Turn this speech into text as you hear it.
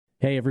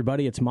Hey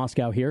everybody, it's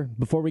Moscow here.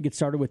 Before we get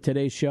started with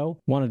today's show,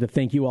 wanted to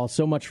thank you all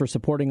so much for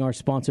supporting our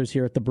sponsors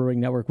here at the Brewing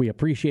Network. We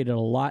appreciate it a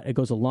lot. It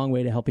goes a long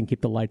way to helping keep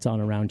the lights on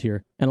around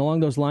here. And along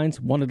those lines,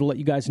 wanted to let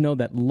you guys know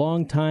that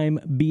longtime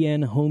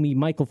BN homie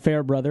Michael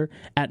Fairbrother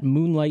at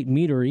Moonlight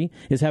Meadery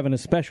is having a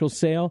special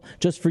sale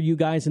just for you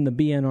guys in the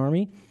BN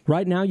Army.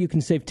 Right now, you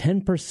can save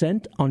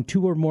 10% on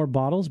 2 or more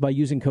bottles by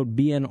using code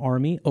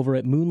BNARMY over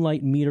at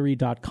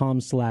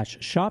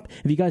moonlightmeadery.com/shop.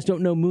 If you guys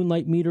don't know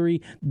Moonlight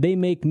Meadery, they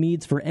make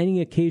meads for any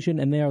occasion,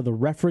 and they are the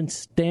reference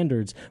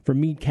standards for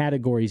mead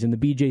categories in the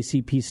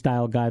BJCP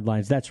style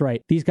guidelines. That's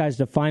right. These guys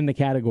define the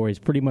categories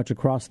pretty much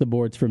across the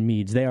boards for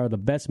meads. They are the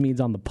best meads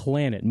on the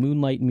planet,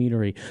 Moonlight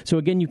Meadery. So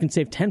again, you can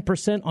save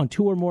 10% on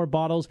 2 or more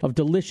bottles of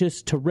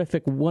delicious,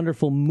 terrific,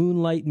 wonderful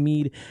Moonlight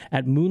mead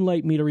at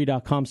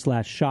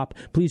moonlightmeadery.com/shop.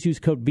 Please use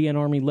code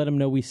BNARMY. Let them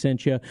know we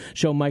sent you.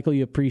 Show Michael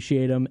you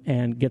appreciate him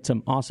and get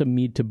some awesome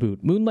mead to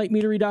boot.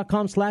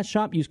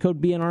 moonlightmeadery.com/shop. Use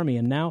code BNARMY.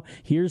 And now,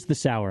 here's the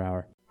Sour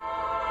Hour.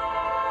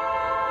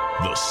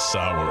 The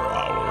Sour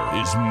Hour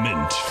is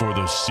meant for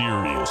the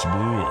serious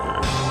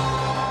brewer.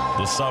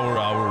 The Sour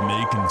Hour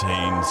may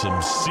contain some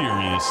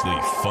seriously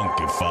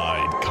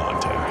funkified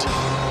content.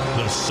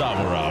 The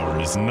Sour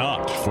Hour is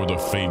not for the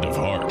faint of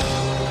heart.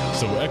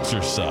 So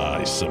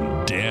exercise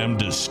some damn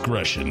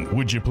discretion,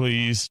 would you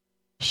please?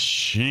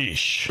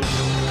 Sheesh.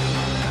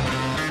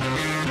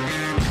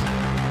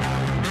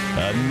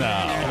 And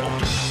now,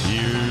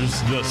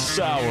 here's the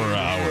Sour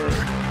Hour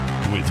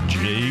with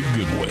Jay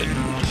Goodwin.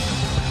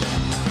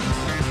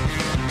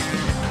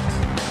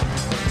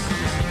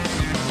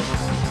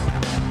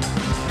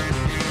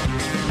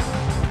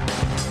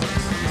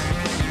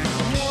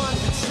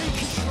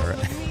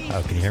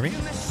 Oh, can you hear me?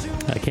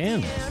 I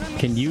can.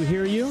 Can you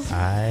hear you?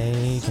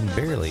 I can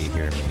barely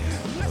hear me.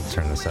 Let's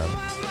turn this up.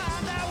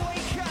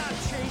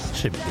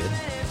 Should be good.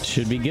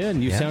 Should be good.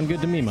 You sound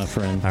good to me, my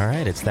friend. All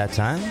right, it's that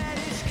time.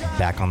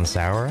 Back on the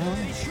Sour Hour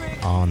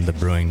on the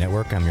Brewing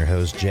Network. I'm your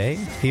host, Jay,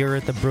 here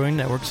at the Brewing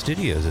Network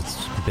Studios. It's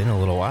been a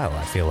little while,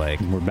 I feel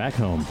like. We're back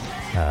home.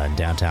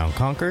 Downtown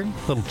Concord.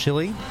 A little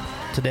chilly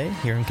today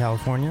here in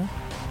California.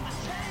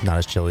 Not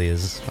as chilly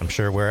as I'm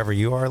sure wherever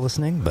you are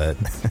listening, but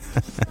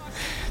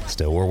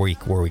still, we're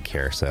weak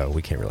here, so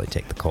we can't really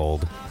take the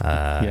cold.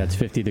 Yeah, it's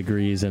 50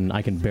 degrees, and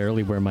I can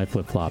barely wear my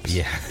flip-flops.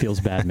 Yeah.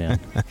 Feels bad, man.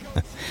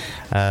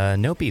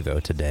 No Bevo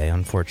today,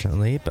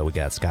 unfortunately, but we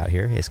got Scott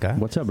here. Hey, Scott.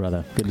 What's up,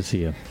 brother? Good to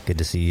see you. Good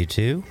to see you,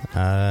 too.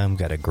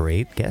 Got a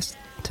great guest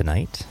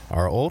tonight.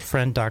 Our old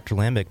friend, Dr.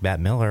 Lambic, Matt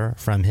Miller,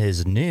 from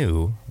his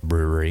new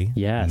brewery,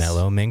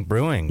 Mellow Mink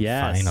Brewing.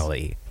 Yes.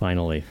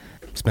 Finally.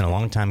 It's been a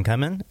long time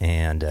coming,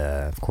 and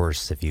of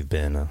course, if you've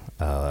been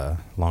a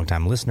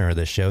long-time listener of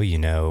this show, you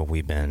know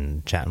we've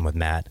been chatting with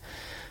Matt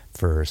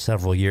for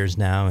several years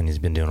now, and he's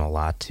been doing a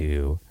lot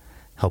to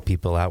help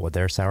people out with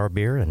their sour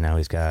beer, and now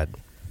he's got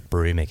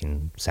brewery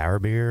making sour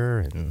beer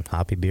and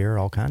hoppy beer,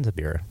 all kinds of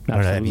beer. I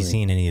don't know, have you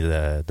seen any of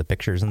the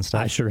pictures and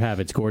stuff? I sure have.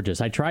 It's gorgeous.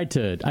 I tried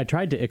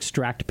to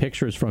extract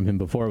pictures from him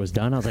before it was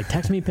done. I was like,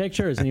 text me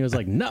pictures, and he was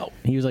like, no.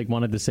 He was like,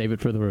 wanted to save it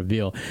for the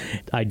reveal.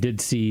 I did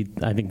see,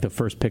 I think the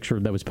first picture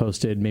that was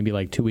posted maybe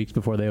like 2 weeks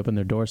before they opened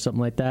their door, something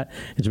like that.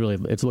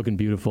 It's looking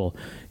beautiful.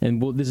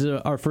 And this is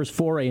our first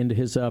foray into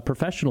his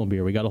professional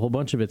beer. We got a whole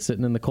bunch of it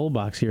sitting in the cold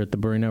box here at the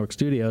Brewing Network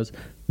Studios.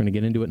 We're going to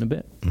get into it in a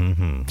bit.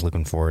 Mm-hmm.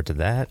 Looking forward to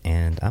that,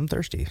 and I'm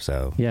thirsty.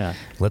 So yeah,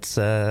 let's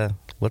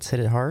hit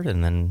it hard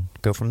and then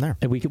go from there.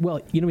 And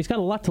he's got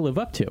a lot to live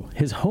up to.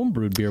 His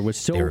homebrewed beer was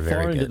so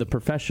far into the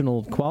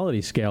professional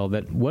quality scale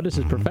that what is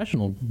his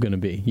professional going to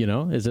be?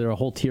 Is there a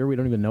whole tier we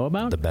don't even know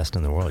about? The best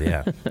in the world,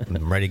 yeah.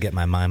 I'm ready to get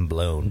my mind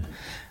blown.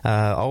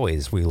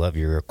 Always, we love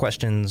your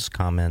questions,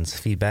 comments,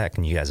 feedback,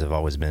 and you guys have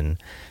always been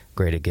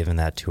great at giving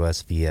that to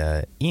us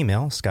via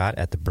email,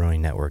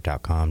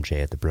 scott@thebrewingnetwork.com,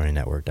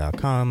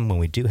 jay@thebrewingnetwork.com. When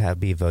we do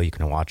have Bevo, you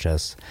can watch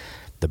us,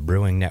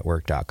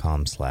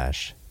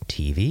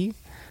 thebrewingnetwork.com/TV. You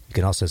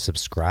can also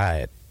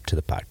subscribe to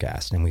the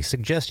podcast, and we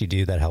suggest you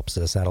do. That helps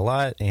us out a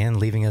lot, and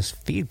leaving us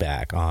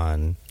feedback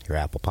on your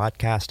Apple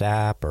Podcast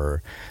app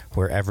or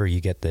wherever you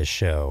get this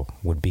show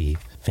would be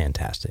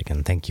fantastic,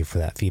 and thank you for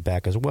that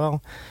feedback as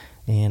well.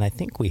 And I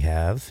think we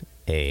have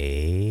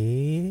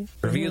a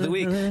review of the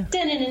week. Oh,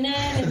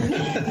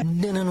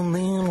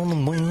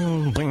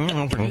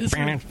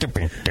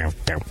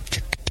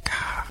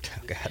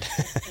 God.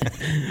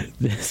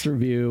 This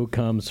review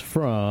comes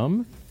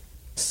from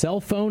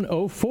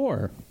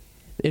Cellphone04.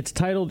 It's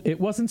titled,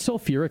 "It Wasn't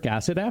Sulfuric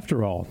Acid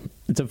After All."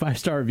 It's a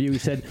 5-star review. He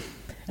said,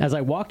 "As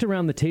I walked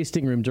around the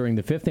tasting room during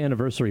the 5th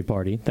anniversary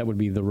party," that would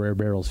be the Rare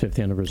Barrel's 5th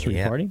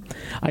anniversary party,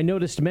 "I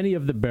noticed many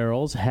of the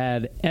barrels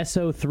had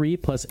SO3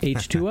 plus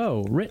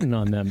H2O written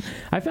on them.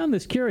 I found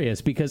this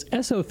curious because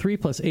SO3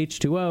 plus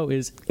H2O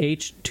is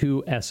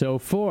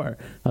H2SO4,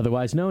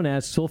 otherwise known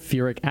as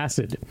sulfuric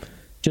acid.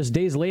 Just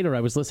days later, I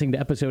was listening to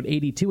episode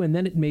 82, and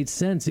then it made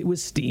sense. It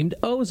was steamed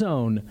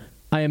ozone.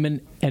 I am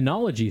an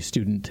enology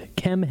student,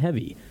 chem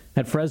heavy.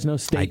 at Fresno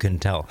State. I couldn't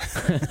tell.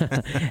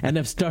 And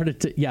I've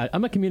started to,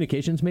 I'm a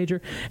communications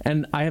major,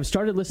 and I have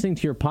started listening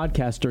to your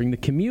podcast during the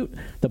commute.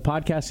 The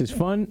podcast is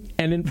fun,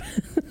 and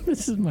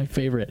this is my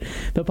favorite.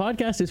 The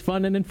podcast is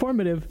fun and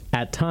informative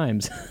at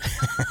times.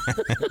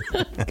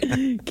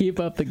 Keep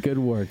up the good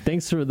work.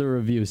 Thanks for the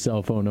review,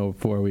 Cellphone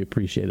 04. We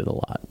appreciate it a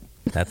lot.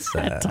 That's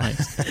at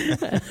times.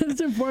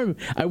 It's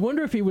informative. I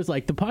wonder if he was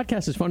like, the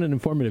podcast is fun and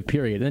informative,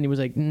 period. And then he was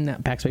like,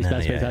 backspace.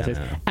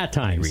 At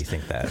times. Let me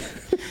rethink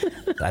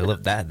that. I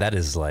love that. That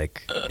is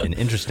like an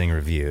interesting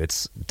review.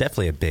 It's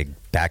definitely a big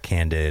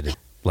backhanded,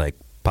 like,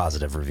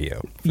 positive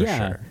review. For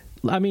sure.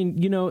 I mean,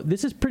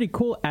 this is pretty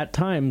cool at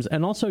times,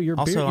 and also your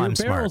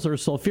barrels are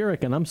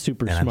sulfuric, and I'm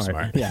super smart. I'm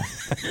smart. Yeah.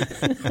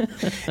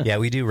 Yeah,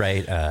 we do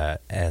write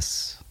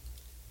S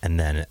and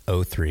then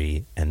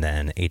O3 and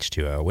then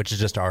H2O, which is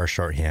just our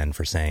shorthand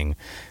for saying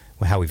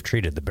how we've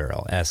treated the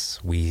barrel. S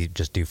we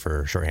just do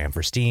for shorthand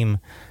for steam.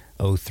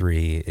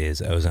 O3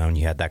 is ozone.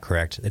 You had that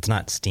correct. It's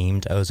not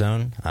steamed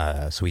ozone,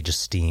 so we just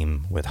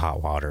steam with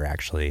hot water,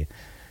 actually.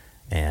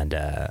 And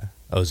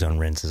ozone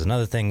rinse is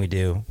another thing we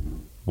do.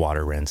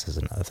 Water rinse is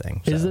another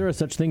thing. So. Is there a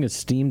such thing as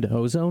steamed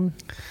ozone?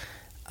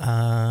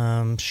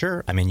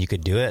 Sure. I mean, you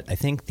could do it. I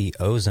think the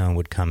ozone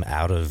would come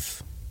out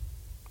of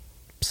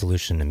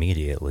solution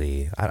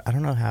immediately. I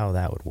don't know how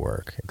that would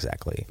work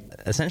exactly.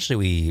 Essentially,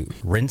 we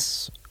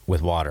rinse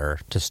with water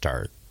to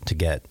start to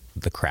get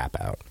the crap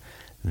out.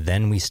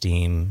 Then we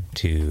steam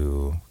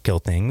to kill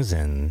things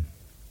and,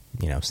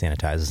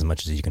 sanitize as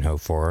much as you can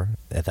hope for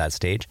at that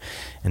stage.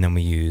 And then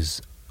we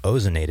use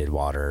ozonated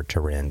water to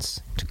rinse,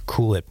 to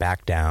cool it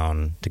back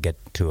down, to get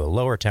to a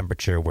lower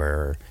temperature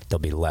where there'll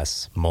be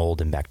less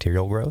mold and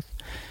bacterial growth.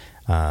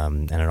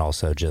 And it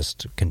also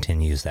just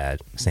continues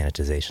that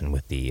sanitization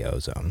with the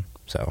ozone.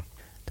 So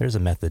there's a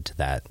method to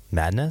that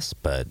madness,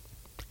 but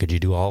could you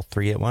do all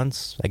three at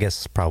once? I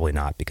guess probably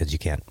not, because you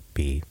can't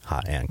be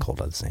hot and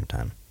cold at the same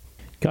time.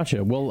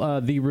 Gotcha.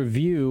 Well, the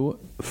review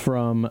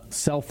from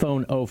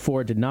Cellphone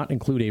 04 did not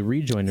include a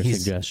rejoiner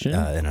suggestion.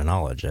 An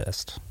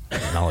enologist.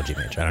 Analogy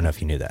major. I don't know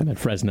if you knew that. I'm at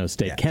Fresno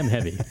State. Yeah. Chem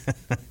heavy.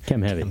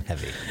 Chem heavy.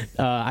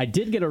 I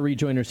did get a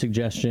rejoiner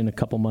suggestion a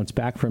couple months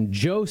back from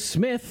Joe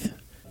Smith,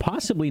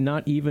 possibly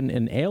not even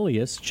an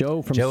alias.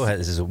 Joe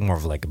is more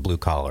of like a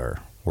blue-collar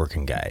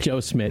working guy. Joe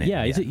Smith.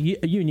 Yeah, he's a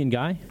union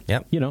guy.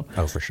 Yep.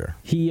 Oh, for sure.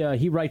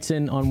 He writes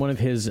in on one of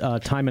his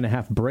time and a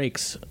half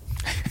breaks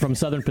from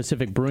Southern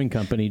Pacific Brewing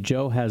Company.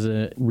 Joe has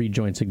a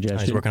rejoin suggestion.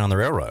 He's working on the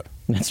railroad.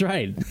 That's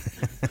right.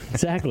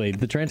 Exactly.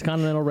 The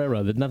Transcontinental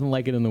Railroad. There's nothing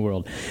like it in the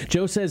world.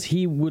 Joe says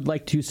he would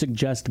like to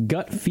suggest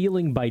Gut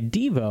Feeling by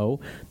Devo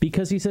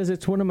because he says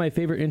it's one of my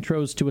favorite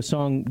intros to a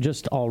song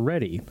just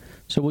already.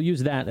 So we'll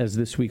use that as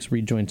this week's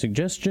rejoin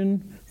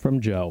suggestion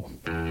from Joe.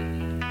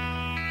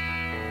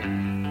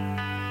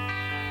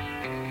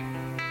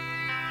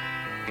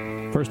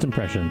 First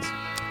impressions.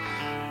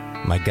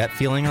 My gut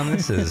feeling on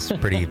this is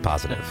pretty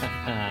positive.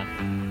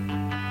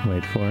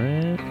 Wait for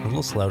it. A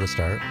little slow to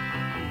start.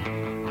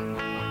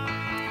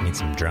 Need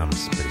some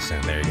drums pretty soon.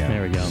 There you go.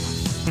 There we go.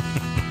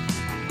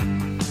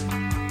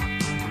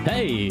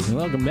 Hey,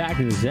 welcome back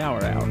to the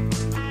Sour Hour.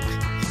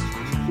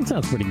 That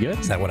sounds pretty good.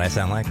 Is that what I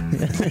sound like?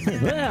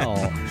 Well.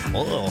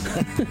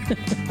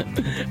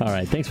 All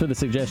right. Thanks for the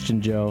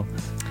suggestion, Joe.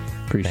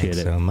 Appreciate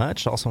it so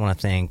much. Also want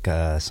to thank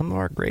some of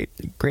our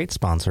great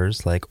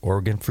sponsors like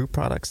Oregon Fruit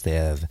Products. They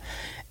have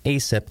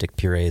aseptic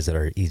purees that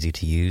are easy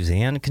to use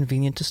and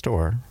convenient to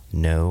store.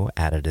 No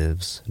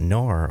additives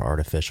nor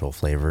artificial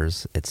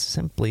flavors. It's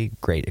simply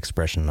great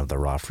expression of the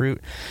raw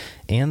fruit,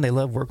 and they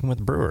love working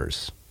with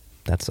brewers.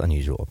 That's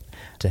unusual.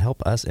 To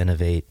help us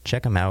innovate,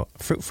 check them out,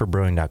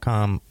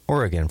 fruitforbrewing.com.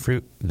 Oregon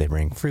Fruit, they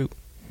bring fruit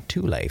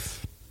to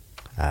life.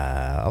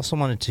 I also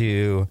wanted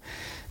to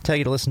tell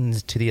you to listen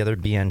to the other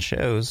BN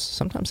shows.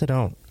 Sometimes I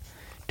don't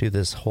do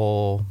the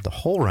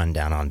whole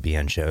rundown on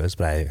BN shows,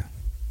 but I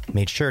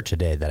made sure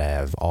today that I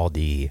have all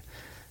the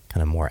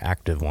kind of more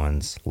active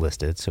ones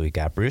listed. So we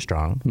got Brew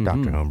Strong,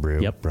 Dr.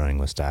 Homebrew, Brewing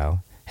with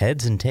Style.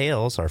 Heads and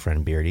Tails, our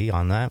friend Beardy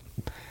on that.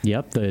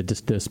 Yep,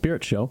 the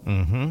Spirit Show.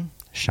 Mm-hmm.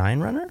 Shine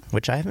Runner,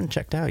 which I haven't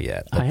checked out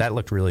yet, but that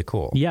looked really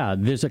cool. Yeah,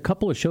 there's a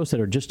couple of shows that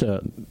are just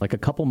like a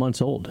couple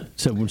months old.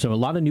 So a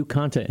lot of new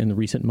content in the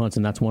recent months,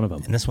 and that's one of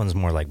them. And this one's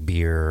more like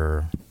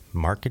beer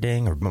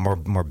marketing or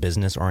more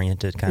business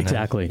oriented kind of.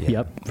 Exactly. Yeah,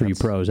 yep. For you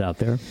pros out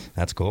there.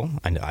 That's cool.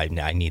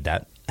 I need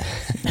that.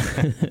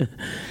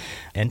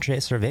 Entre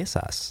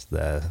Cervezas,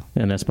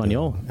 an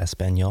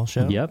Espanol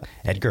show. Yep.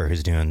 Edgar,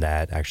 who's doing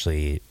that,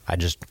 actually, I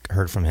just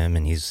heard from him,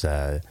 and he's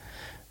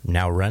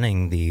now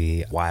running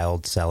the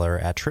wild cellar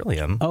at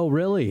Trillium. Oh,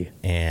 really?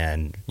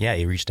 And yeah,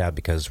 he reached out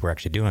because we're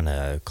actually doing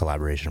a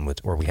collaboration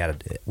we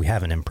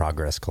have an in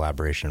progress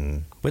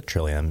collaboration with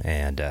Trillium,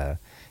 and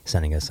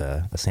sending us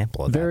a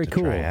sample of Very that to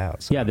cool. try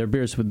out. So. Yeah, their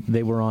beers,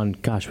 they were on,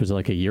 was it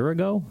like a year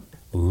ago?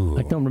 Ooh.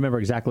 I don't remember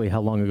exactly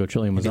how long ago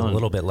Trillium was Maybe on. a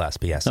little bit less,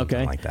 but yeah,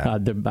 something like that. I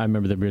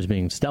remember the beers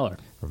being stellar.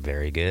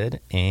 Very good.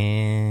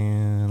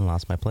 And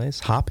lost my place.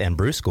 Hop and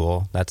Brew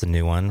School. That's a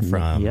new one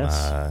from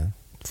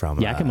from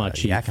Yakima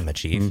Chief. Yakima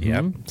Chief,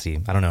 yep. See,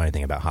 I don't know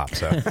anything about hops,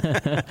 so.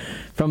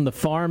 From the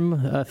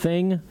farm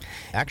thing?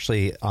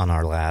 Actually, on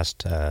our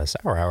last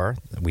Sour Hour,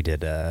 we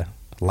did a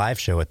live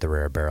show at the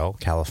Rare Barrel,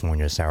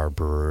 California Sour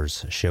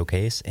Brewers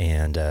Showcase,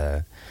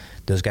 and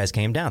those guys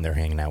came down. They're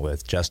hanging out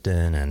with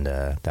Justin, and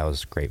that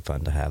was great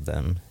fun to have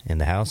them in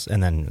the house,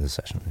 and then the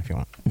session, if you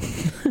want.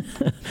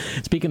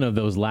 Speaking of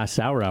those last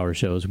Sour Hour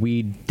shows,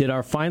 we did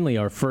our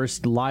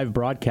first live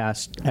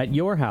broadcast at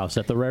your house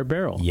at the Rare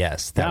Barrel.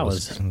 Yes, that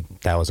was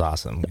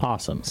awesome.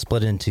 Awesome.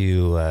 Split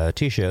into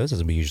 2 shows,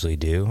 as we usually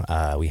do.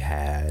 We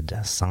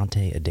had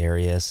Sante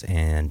Adarius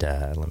and,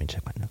 let me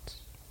check my notes,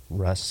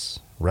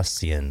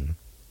 Russian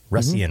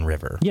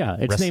River. Yeah,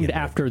 it's Russian named River.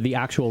 after the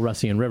actual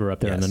Russian River up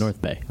there in the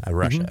North Bay.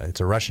 Russia. It's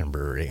a Russian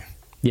brewery.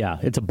 Yeah,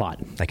 it's a bot.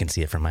 I can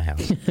see it from my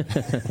house.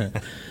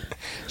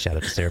 Shout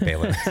out to Sarah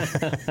Palin.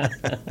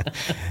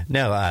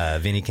 No,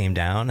 Vinny came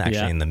down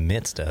actually in the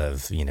midst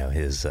of,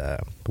 his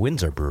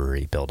Windsor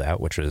brewery build out,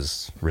 which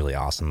was really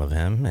awesome of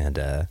him. And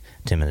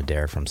Tim and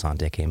Adair from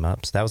Sante came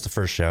up. So that was the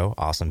first show.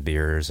 Awesome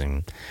beers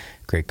and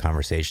great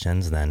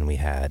conversations. Then we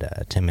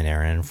had Tim and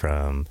Aaron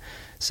from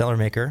Cellar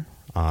Maker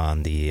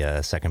on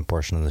the second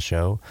portion of the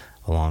show,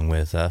 along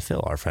with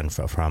Phil, our friend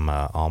from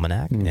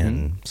Almanac.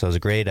 And so it was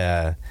a great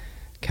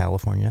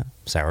California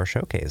Sour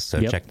Showcase. So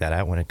check that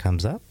out when it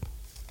comes up.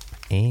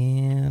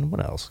 And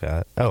what else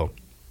got? Oh,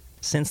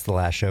 since the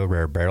last show,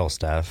 Rare Barrel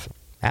stuff,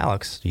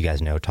 Alex, you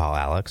guys know Tall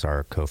Alex,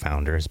 our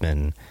co-founder, has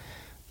been,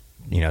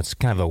 it's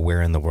kind of a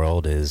where in the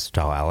world is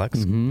Tall Alex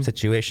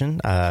situation.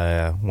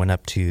 Went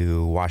up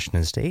to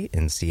Washington State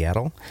in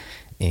Seattle,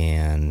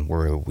 and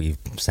we've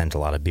sent a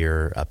lot of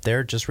beer up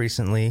there just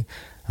recently.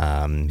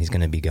 He's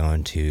going to be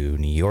going to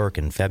New York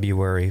in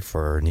February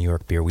for New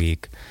York Beer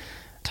Week.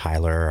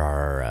 Tyler,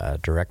 our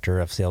director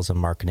of sales and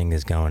marketing,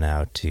 is going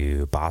out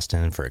to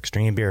Boston for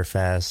Extreme Beer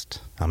Fest.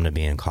 I'm going to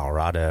be in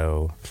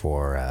Colorado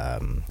for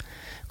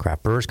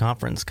Craft Brewers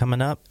Conference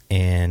coming up,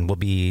 and we'll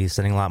be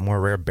sending a lot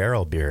more Rare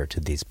Barrel beer to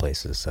these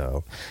places.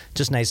 So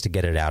just nice to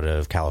get it out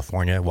of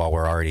California while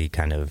we're already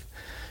kind of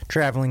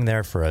traveling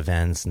there for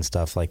events and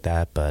stuff like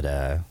that. But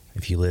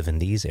if you live in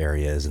these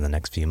areas in the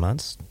next few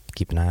months,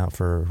 keep an eye out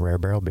for Rare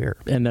Barrel beer.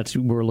 And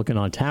we're looking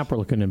on tap, we're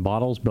looking in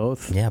bottles,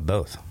 both? Yeah,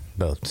 both.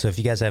 So if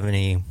you guys have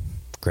any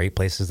great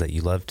places that you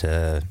love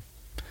to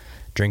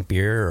drink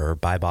beer or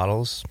buy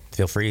bottles,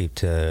 feel free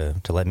to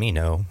let me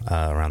know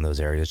around those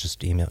areas.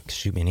 Just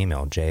shoot me an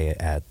email,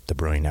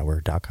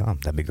 jay@thebrewingnetwork.com.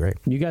 That'd be great.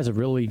 You guys have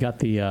really got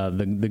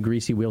the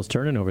greasy wheels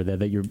turning over there.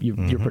 That your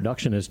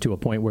production is to a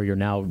point where you're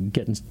now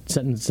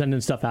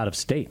sending stuff out of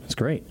state. It's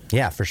great.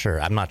 Yeah, for sure.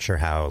 I'm not sure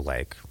how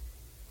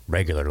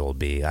regular it'll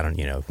be. I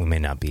don't. We may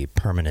not be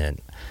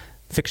permanent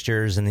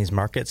fixtures in these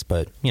markets,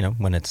 but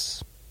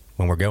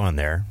when we're going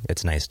there,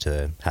 it's nice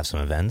to have some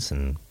events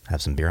and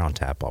have some beer on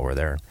tap while we're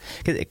there.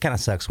 'Cause it kind of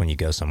sucks when you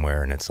go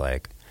somewhere and it's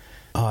like,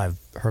 oh, I've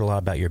heard a lot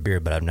about your beer,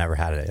 but I've never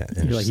had it.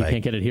 And you're like, you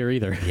can't get it here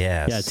either.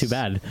 Yes. Yeah, too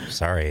bad.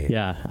 Sorry.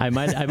 Yeah, I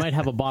might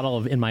have a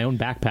bottle in my own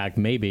backpack,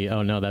 maybe.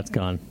 Oh, no, that's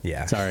gone.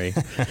 Yeah. Sorry.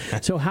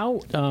 So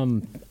how, I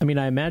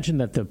imagine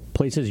that the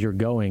places you're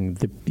going,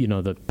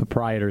 the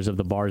proprietors of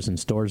the bars and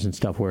stores and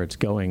stuff where it's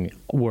going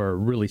were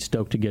really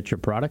stoked to get your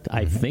product,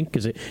 I think,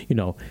 because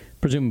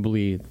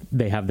presumably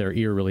they have their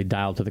ear really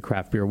dialed to the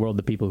craft beer world,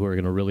 the people who are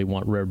going to really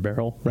want Rare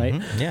Barrel, right?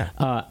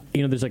 Yeah.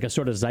 There's like a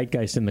sort of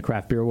zeitgeist in the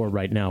craft beer world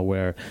right now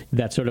where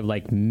that sort of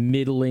like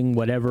middling,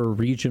 whatever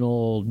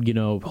regional,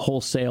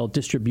 wholesale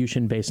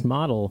distribution-based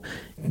model,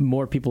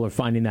 more people are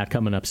finding that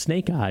coming up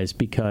snake eyes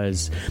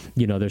because,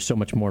 there's so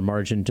much more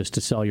margin just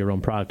to sell your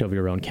own product over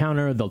your own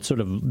counter.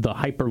 The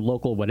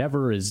hyper-local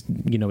whatever is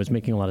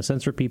making a lot of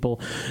sense for people.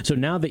 So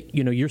now that,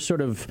 you're sort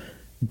of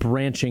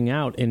branching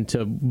out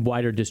into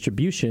wider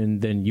distribution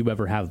than you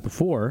ever have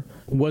before.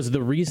 Was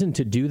the reason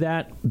to do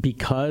that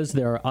because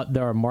there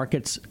are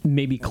markets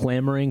maybe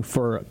clamoring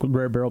for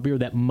Rare Barrel beer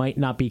that might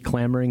not be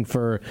clamoring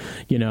for,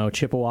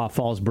 Chippewa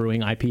Falls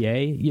Brewing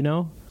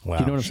IPA, Wow,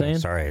 do you know what I'm saying?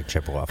 Sorry,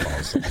 Chippewa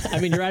Falls.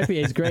 Your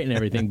IPA is great and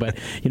everything, but,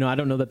 I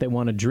don't know that they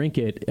want to drink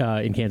it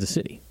in Kansas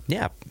City.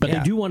 Yeah. But they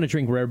do want to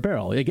drink Rare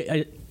Barrel.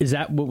 Is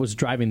that what was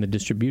driving the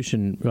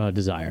distribution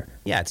desire?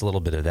 Yeah, it's a little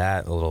bit of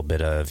that, a little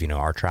bit of,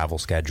 our travel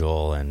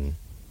schedule. And,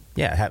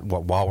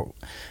 while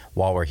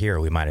we're here,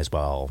 we might as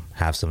well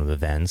have some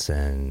events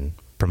and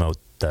promote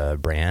the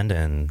brand.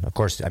 And, of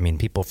course,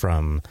 people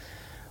from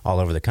all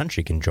over the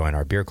country can join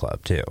our beer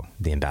club, too,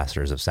 the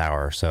Ambassadors of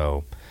Sour.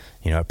 So,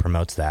 it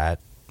promotes that.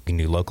 We can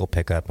do local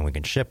pickup and we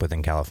can ship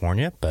within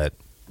California, but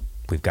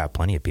we've got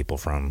plenty of people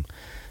from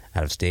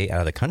out of state, out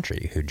of the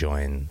country who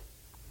join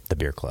the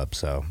beer club.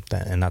 So,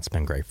 that's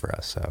been great for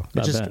us. So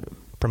it just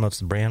promotes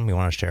the brand. We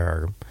want to share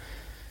our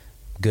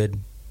good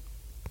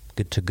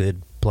to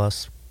good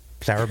plus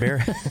sour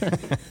beer.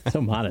 So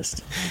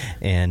modest.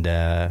 And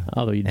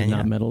although you did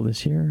not medal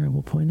this year, I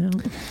will point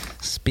out.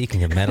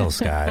 Speaking of medals,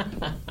 Scott,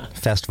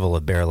 Festival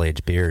of Barrel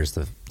Aged Beers,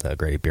 the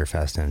Great Beer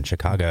Fest in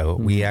Chicago,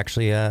 we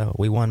actually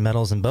we won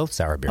medals in both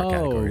sour beer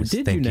categories.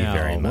 Did Thank you you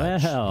very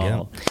much.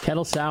 Well,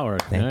 Kettle Sour.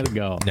 There to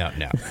go. No.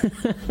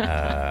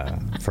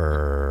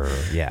 For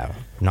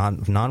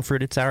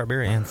non-fruited sour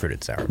beer and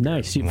fruited sour beer.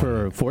 Nice.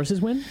 For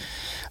Force's win?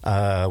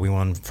 We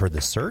won for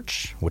the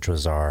Search, which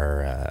was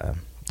our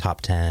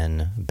top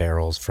 10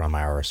 barrels from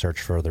our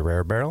Search for the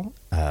Rare Barrel,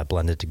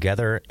 blended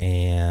together,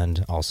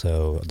 and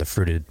also the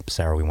fruited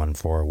sour we won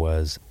for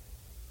was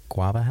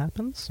Guava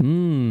Happens.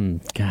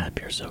 God,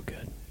 beer's so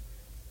good.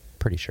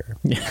 Pretty sure.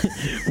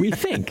 We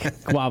think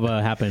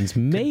Guava Happens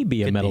may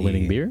be a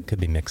medal-winning beer. Could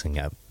be mixing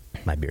up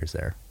my beers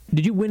there.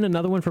 Did you win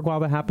another one for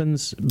Guava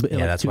Happens?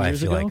 Yeah, that's why I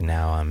feel like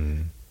now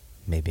I'm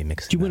maybe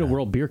mixing. Did you win a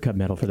World Beer Cup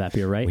medal for that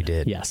beer, right? We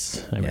did.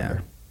 Yes, I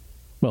remember.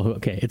 Well,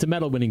 okay, it's a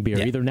medal-winning beer,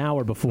 either now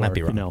or before. Might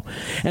be wrong. You know.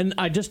 And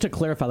just to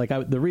clarify,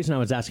 the reason I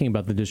was asking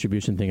about the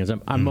distribution thing is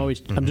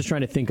I'm just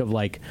trying to think of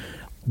like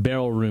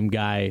barrel room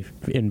guy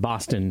in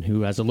Boston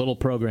who has a little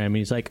program and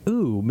he's like,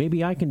 ooh,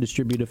 maybe I can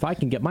distribute if I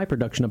can get my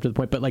production up to the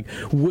point, but like,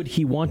 would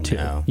he want to?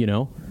 No. You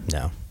know?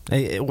 No.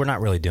 We're not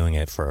really doing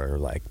it for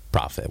like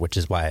profit, which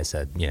is why I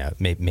said,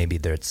 maybe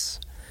it's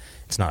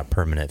not a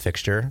permanent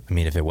fixture. I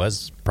mean, if it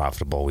was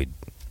profitable, we'd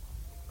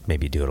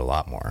maybe do it a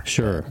lot more.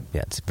 Sure.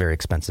 But, it's a very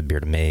expensive beer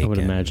to make. I would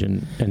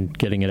imagine, and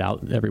getting it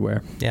out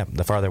everywhere. Yeah,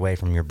 the farther away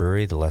from your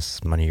brewery, the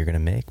less money you're going to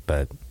make.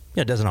 But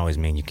it doesn't always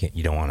mean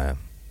you don't want to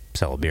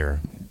sell a beer.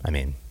 I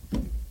mean,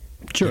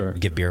 sure,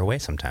 give beer away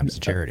sometimes to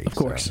charity. Of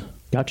course. So.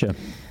 Gotcha.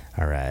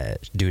 All right.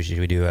 Should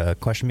we do a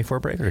question before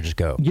break or just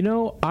go?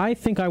 I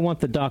think I want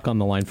the doc on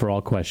the line for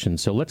all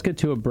questions. So let's get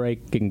to a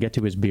break and get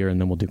to his beer,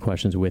 and then we'll do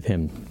questions with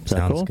him.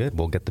 Sounds good.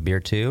 We'll get the beer,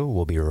 too.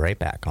 We'll be right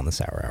back on the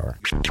Sour Hour.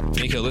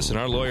 Nico, listen,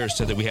 our lawyers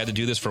said that we had to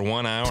do this for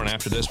 1 hour, and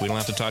after this, we don't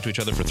have to talk to each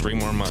other for 3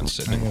 more months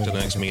to the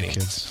next meeting.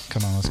 Kids,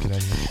 come on, let's get out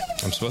of here.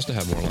 I'm supposed to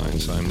have more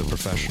lines. I'm the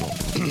professional.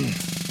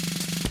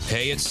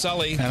 Hey, it's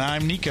Sully. And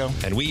I'm Nico.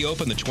 And we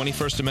opened the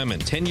 21st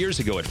Amendment 10 years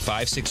ago at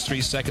 563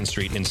 2nd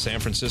Street in San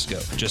Francisco,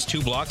 just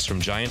 2 blocks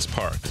from Giants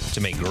Park, to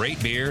make great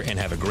beer and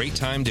have a great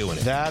time doing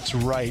it. That's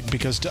right,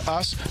 because to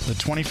us, the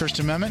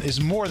 21st Amendment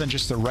is more than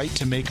just the right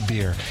to make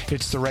beer.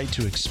 It's the right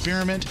to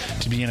experiment,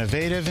 to be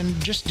innovative,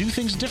 and just do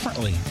things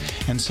differently.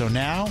 And so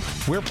now,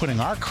 we're putting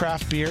our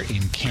craft beer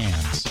in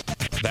cans.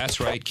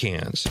 That's right,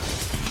 cans.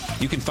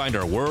 You can find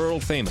our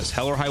world-famous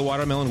Hell or High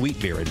Watermelon Wheat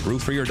Beer at Brew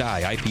for Your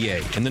Die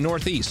IPA in the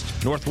Northeast,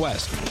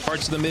 Northwest,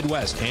 parts of the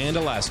Midwest, and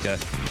Alaska,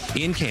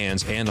 in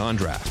cans and on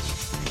draft.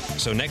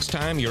 So next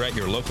time you're at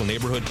your local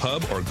neighborhood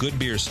pub or good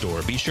beer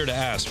store, be sure to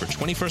ask for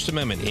 21st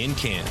Amendment in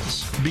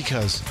cans.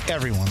 Because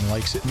everyone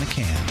likes it in a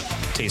can.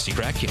 Tasty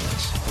crack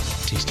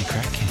cans. Tasty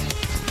crack can.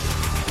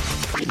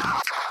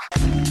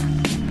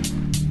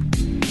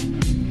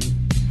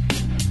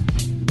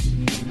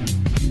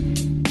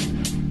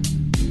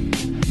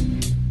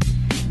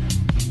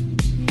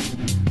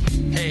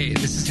 Hey,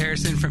 this is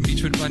Harrison from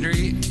Beechwood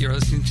Blendery. You're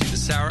listening to the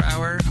Sour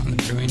Hour on the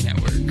Brewing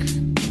Network.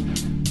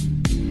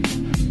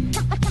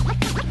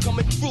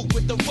 Coming through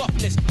with the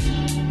roughness.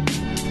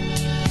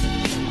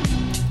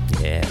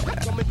 Yeah.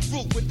 Coming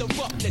through with the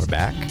roughness. We're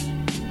back.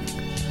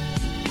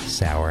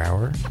 Sour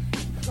Hour.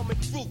 Coming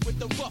through with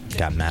the roughness.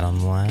 Got Matt on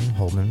the line,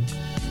 Holden,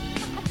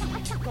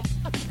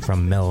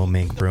 from Mellow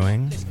Mink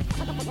Brewing.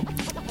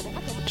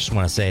 Just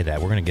want to say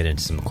that we're going to get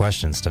into some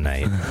questions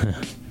tonight.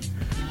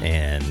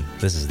 And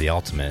this is the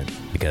ultimate,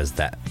 because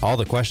all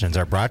the questions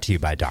are brought to you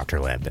by Dr.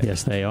 Lambic.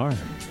 Yes, they are.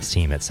 His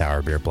team at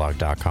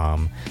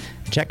sourbeerblog.com.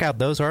 Check out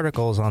those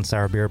articles on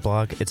Sour Beer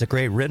Blog. It's a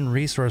great written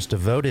resource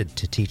devoted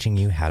to teaching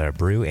you how to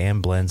brew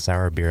and blend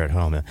sour beer at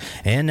home.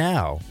 And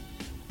now,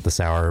 the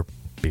Sour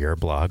Beer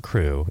Blog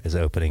crew is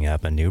opening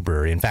up a new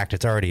brewery. In fact,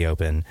 it's already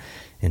open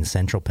in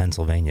central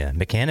Pennsylvania,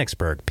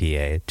 Mechanicsburg,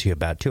 PA, to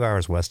about 2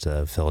 hours west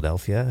of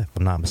Philadelphia, if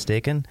I'm not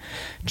mistaken.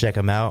 Check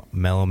them out,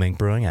 Mellow Mink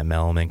Brewing at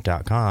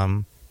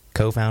mellowmink.com.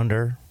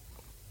 Co-founder,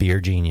 beer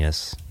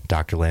genius,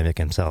 Dr. Lambic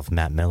himself,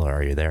 Matt Miller.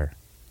 Are you there?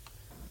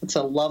 It's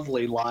a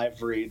lovely live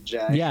read,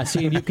 Jay. Yeah,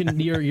 see,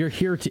 you're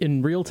here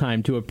in real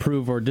time to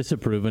approve or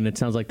disapprove, and it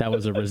sounds like that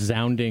was a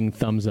resounding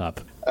thumbs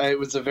up.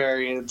 It's a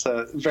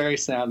very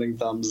sounding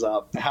thumbs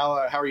up. How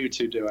are you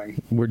two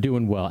doing? We're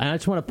doing well. And I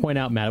just want to point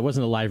out, Matt, it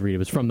wasn't a live read, it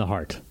was from the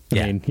heart.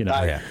 I mean,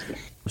 yeah.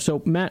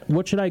 So, Matt,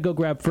 what should I go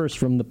grab first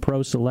from the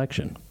pro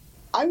selection?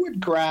 I would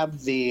grab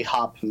the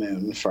Hop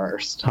Moon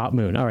first. Hop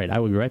Moon. All right, I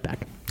will be right back.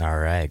 All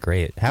right,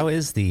 great. How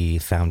is the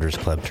Founders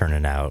Club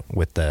turning out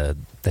with the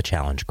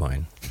challenge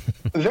going?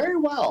 Very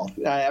well.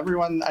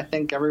 I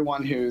think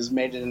everyone who's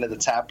made it into the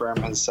tap room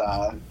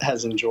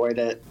has enjoyed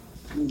it.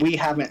 We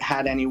haven't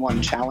had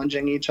anyone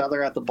challenging each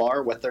other at the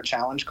bar with their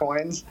challenge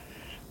coins,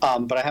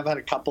 but I have had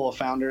a couple of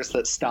founders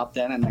that stopped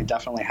in, and they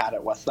definitely had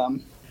it with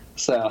them.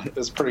 So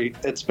it's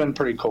been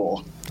pretty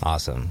cool.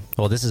 Awesome.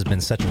 Well, this has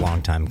been such a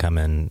long time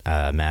coming,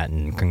 Matt,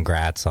 and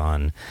congrats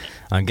on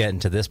getting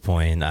to this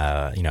point.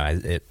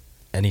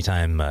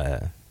 Anytime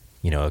a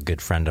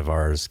good friend of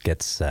ours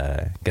gets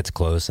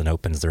close and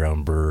opens their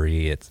own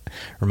brewery, it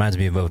reminds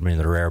me of opening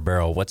the Rare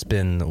Barrel. What's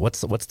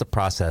the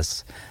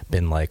process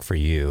been like for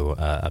you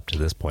up to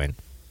this point?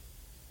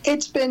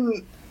 It's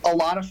been a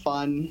lot of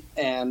fun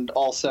and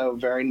also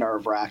very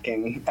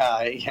nerve-wracking.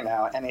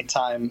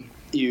 Anytime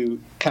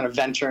you kind of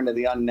venture into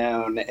the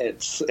unknown,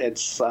 it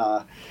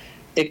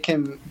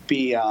can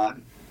be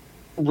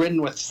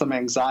ridden with some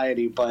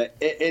anxiety, but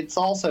it's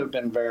also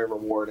been very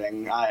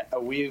rewarding.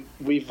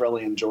 We've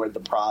really enjoyed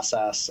the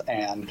process,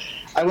 and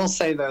I will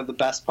say though the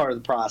best part of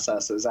the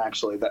process is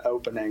actually the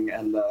opening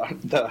and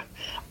the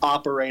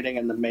operating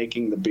and the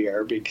making the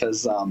beer,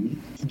 because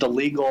the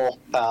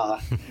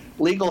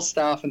legal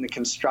stuff and the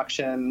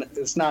construction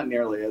is not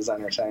nearly as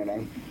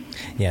entertaining.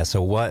 Yeah.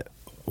 So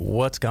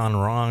what's gone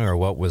wrong, or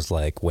what was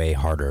like way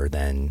harder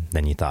than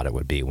you thought it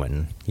would be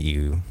when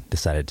you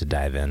decided to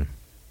dive in?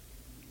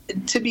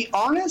 To be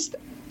honest,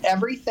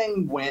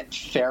 everything went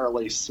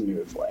fairly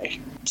smoothly.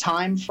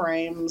 Time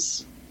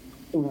frames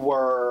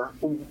were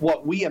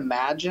what we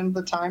imagined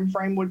the time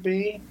frame would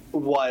be,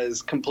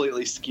 was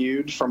completely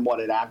skewed from what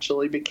it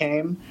actually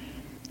became.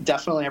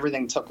 Definitely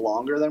everything took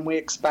longer than we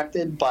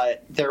expected,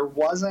 but there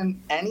wasn't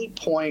any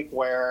point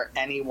where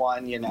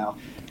anyone,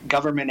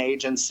 government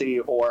agency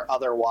or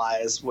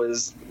otherwise,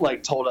 was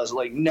like told us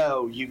like,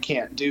 no, you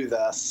can't do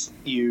this.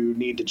 You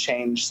need to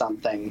change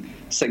something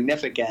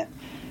significant.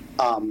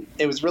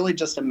 It was really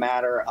just a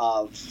matter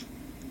of,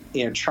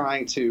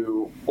 trying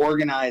to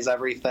organize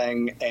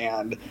everything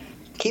and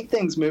keep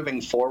things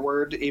moving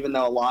forward, even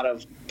though a lot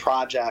of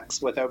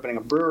projects with opening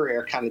a brewery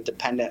are kind of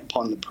dependent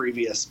upon the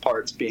previous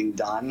parts being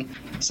done.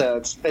 So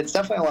it's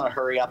definitely a lot of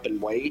hurry up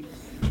and wait.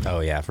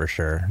 Oh, yeah, for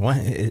sure.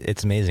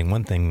 It's amazing.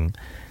 One thing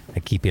I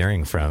keep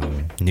hearing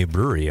from new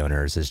brewery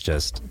owners is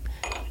just,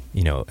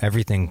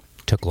 everything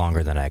took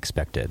longer than I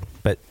expected.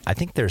 But I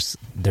think there's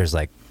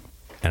like,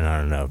 and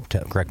I don't know,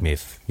 correct me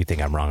if you think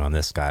I'm wrong on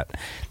this, Scott,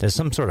 there's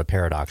some sort of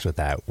paradox with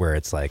that where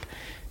it's like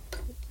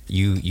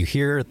you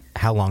hear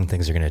how long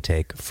things are going to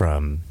take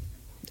from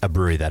a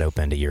brewery that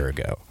opened a year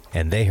ago,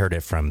 and they heard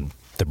it from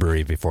the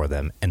brewery before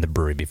them and the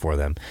brewery before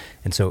them.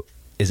 And so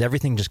is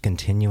everything just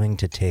continuing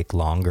to take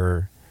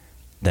longer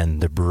than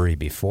the brewery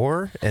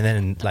before? And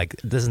then, like,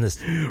 doesn't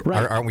this,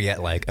 right. aren't we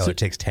at like, it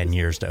takes 10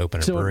 years to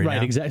open a brewery right,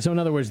 now? Exactly. So in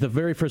other words, the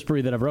very first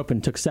brewery that I've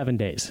opened took 7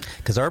 days.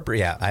 Because our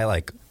brewery, I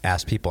like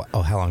ask people,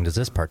 how long does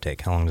this part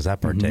take? How long does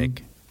that part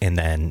take? And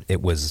then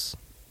it was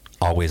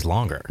always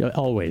longer.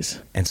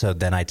 Always. And so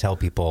then I tell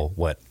people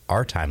what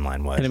our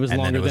timeline was. And it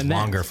was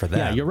longer for them.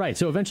 Yeah, you're right.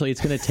 So eventually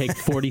it's going to take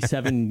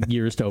 47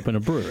 years to open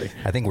a brewery.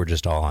 I think we're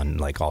just all on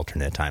like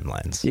alternate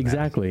timelines.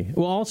 Exactly.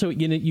 Well, also,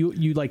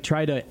 you like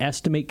try to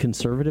estimate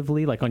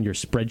conservatively, like on your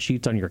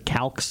spreadsheets, on your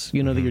calcs,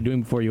 that you're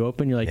doing before you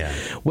open. You're like,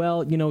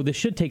 well, this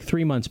should take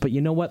 3 months, but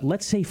you know what?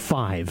 Let's say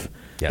 5.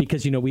 Yep.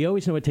 Because, we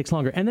always know it takes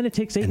longer. And then it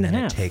takes 8 and a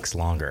half. It takes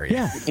longer.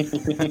 Yeah.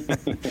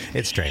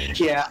 It's strange.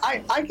 Yeah,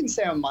 I can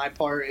say on my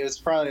part, it's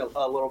probably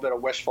a little bit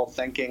of wishful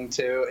thinking,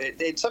 too.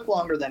 It took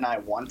longer than I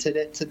wanted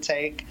it to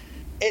take.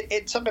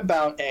 It took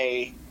about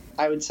I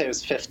would say it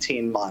was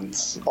 15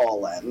 months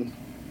all in.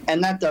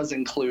 And that does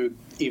include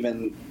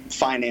even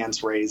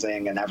finance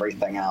raising and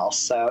everything else.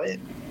 So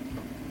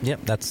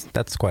Yep,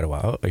 that's quite a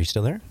while. Are you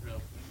still there?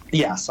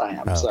 Yes, I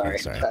am. Oh, sorry. okay,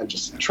 sorry. I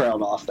just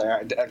trailed off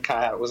there. I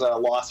kind of was at a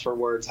loss for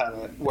words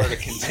where to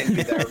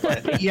continue there.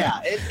 But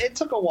yeah, it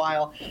took a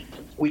while.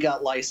 We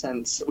got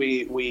licensed.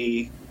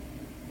 We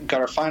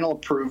got our final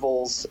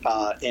approvals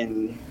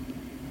in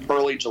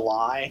early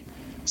July,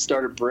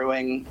 started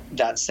brewing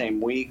that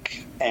same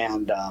week,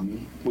 and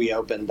we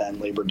opened then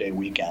Labor Day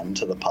weekend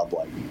to the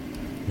public.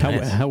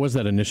 How was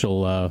that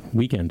initial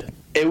weekend?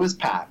 It was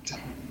packed.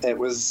 It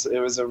was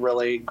a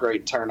really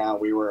great turnout.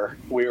 We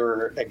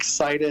were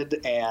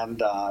excited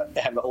and a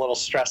little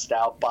stressed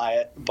out by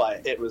it,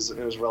 but it was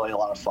really a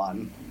lot of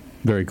fun.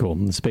 Very cool.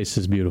 And the space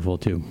is beautiful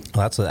too.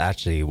 Well, that's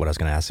actually what I was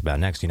going to ask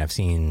about next. I've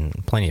seen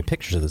plenty of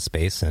pictures of the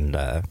space, and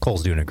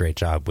Cole's doing a great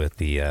job with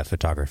the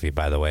photography,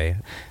 by the way.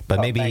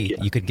 But maybe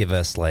you could give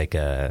us like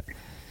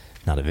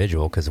not a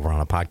visual because we're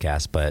on a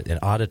podcast, but an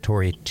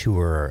auditory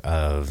tour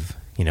of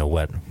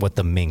what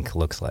the Mink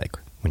looks like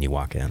when you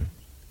walk in.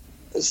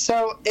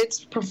 So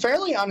it's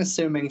fairly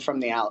unassuming from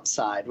the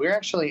outside. We're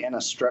actually in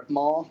a strip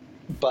mall,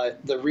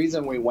 but the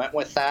reason we went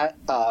with that,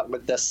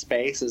 with this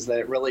space, is that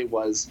it really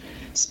was,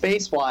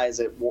 space-wise,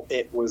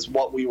 it was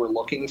what we were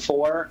looking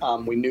for.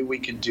 We knew we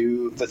could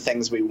do the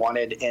things we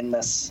wanted in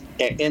this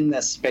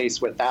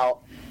space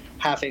without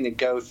having to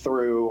go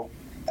through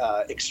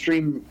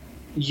extreme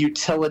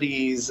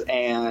utilities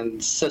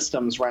and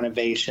systems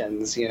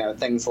renovations,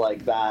 things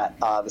like that.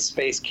 The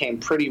space came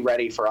pretty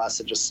ready for us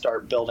to just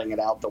start building it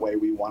out the way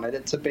we wanted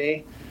it to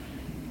be.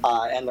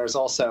 And there's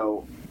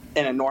also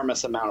an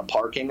enormous amount of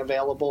parking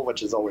available,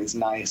 which is always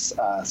nice,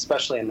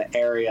 especially in the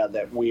area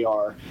that we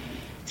are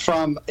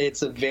from.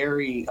 It's a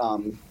very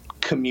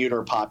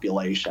commuter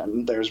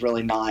population. There's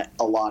really not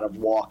a lot of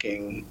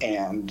walking,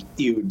 and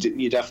you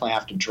definitely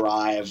have to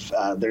drive.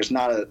 There's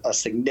not a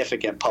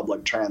significant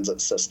public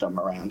transit system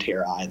around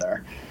here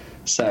either.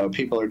 So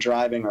people are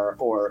driving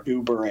or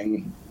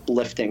Ubering,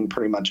 lifting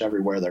pretty much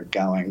everywhere they're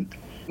going.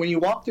 When you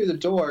walk through the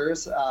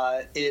doors,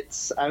 I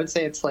would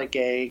say it's like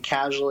a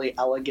casually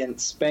elegant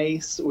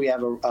space. We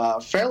have a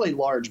fairly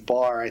large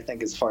bar, I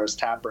think, as far as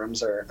tap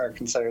rooms are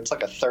considered. It's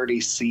like a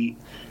 30-seat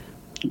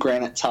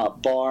granite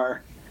top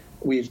bar.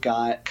 We've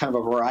got kind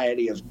of a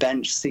variety of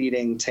bench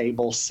seating,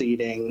 table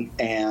seating,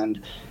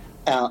 and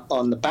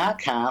On the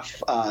back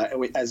half,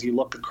 as you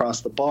look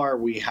across the bar,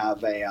 we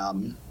have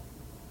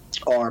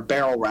our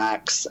barrel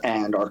racks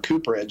and our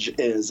cooperage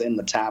is in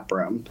the tap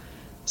room.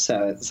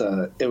 So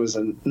it was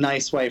a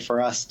nice way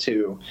for us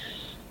to,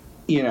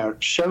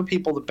 show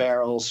people the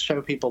barrels,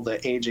 show people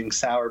the aging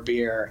sour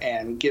beer,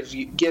 and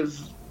give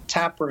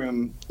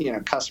taproom,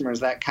 customers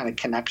that kind of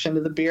connection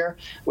to the beer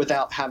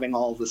without having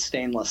all the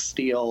stainless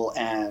steel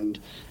and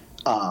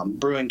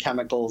brewing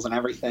chemicals and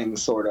everything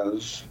sort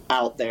of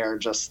out there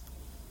just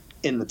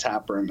in the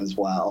tap room as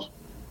well.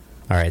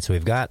 All right, so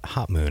we've got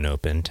Hot Moon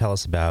open. Tell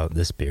us about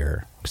this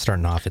beer.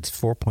 Starting off, it's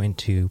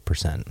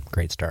 4.2%.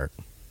 Great start.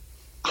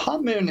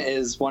 Hot Moon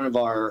is one of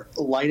our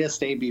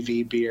lightest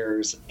ABV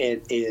beers.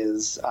 It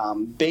is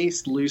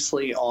based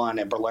loosely on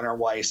a Berliner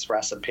Weiss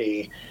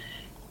recipe,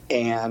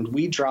 and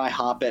we dry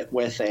hop it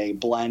with a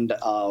blend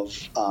of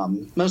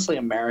mostly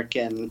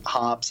American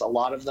hops. A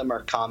lot of them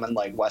are common,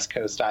 like West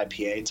Coast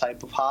IPA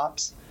type of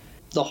hops.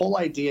 The whole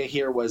idea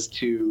here was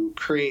to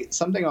create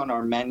something on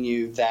our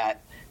menu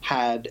that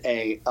had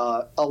a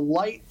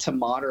light to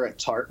moderate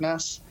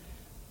tartness,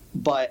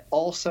 but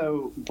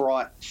also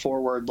brought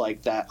forward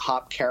like that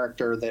hop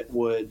character that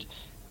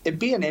it'd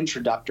be an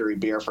introductory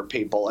beer for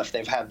people if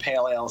they've had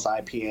pale ales,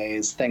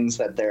 IPAs, things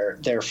that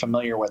they're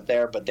familiar with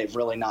there, but they've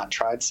really not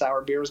tried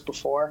sour beers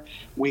before.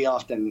 We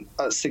often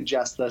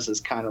suggest this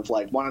as kind of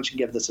like, why don't you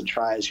give this a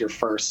try as your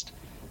first,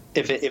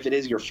 if it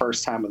is your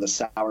first time with a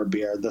sour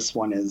beer. This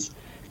one is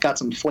got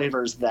some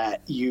flavors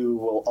that you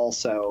will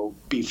also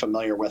be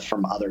familiar with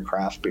from other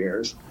craft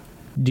beers.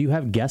 Do you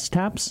have guest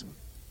taps?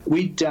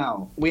 We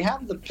don't. We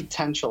have the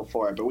potential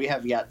for it, but we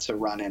have yet to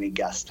run any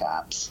guest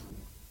taps.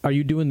 Are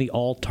you doing the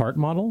all tart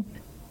model?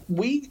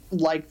 We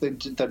like the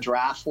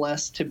draft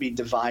list to be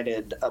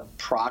divided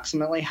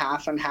approximately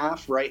half and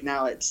half. Right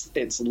now,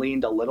 it's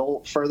leaned a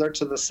little further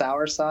to the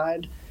sour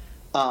side,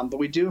 but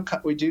we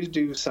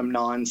do some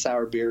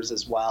non-sour beers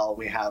as well.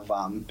 We have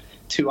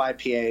 2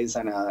 IPAs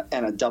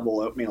and a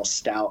double oatmeal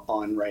stout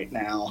on right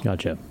now.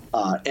 Gotcha.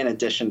 In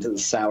addition to the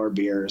sour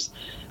beers.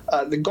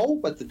 The goal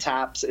with the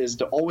taps is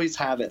to always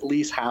have at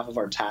least half of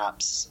our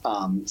taps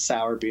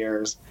sour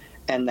beers,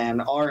 and then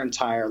our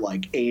entire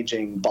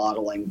aging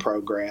bottling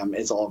program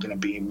is all going to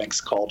be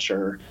mixed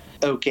culture,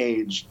 oak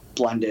aged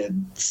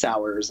blended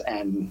sours,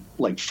 and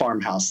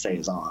farmhouse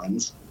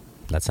saisons.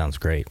 That sounds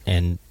great.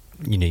 And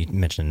you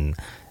mentioned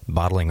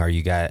bottling. Are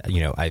you guys?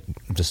 I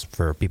just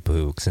for people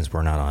who, since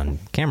we're not on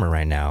camera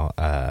right now,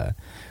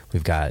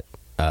 we've got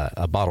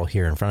a bottle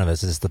here in front of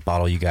us. Is this the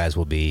bottle you guys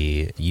will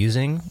be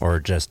using, or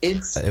just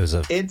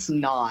It's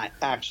not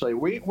actually.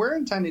 We're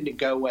intending to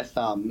go with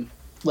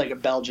a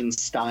Belgian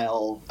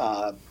style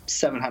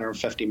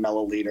 750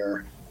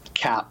 milliliter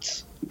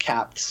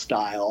capped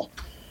style,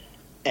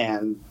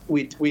 and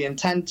we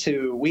intend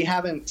to. We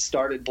haven't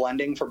started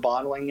blending for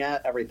bottling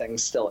yet.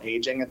 Everything's still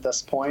aging at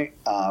this point.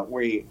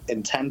 We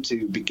intend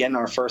to begin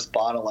our first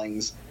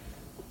bottlings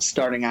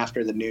starting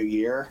after the new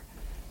year.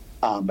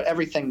 But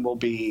everything will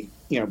be,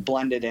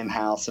 blended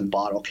in-house and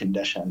bottle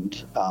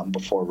conditioned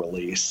before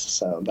release.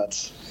 So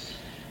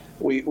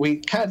we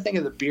kind of think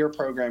of the beer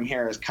program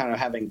here as kind of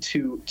having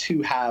two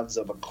halves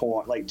of a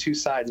coin, two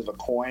sides of a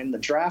coin. The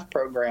draft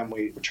program,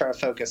 we try to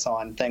focus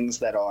on things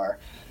that are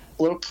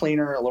a little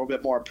cleaner, a little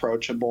bit more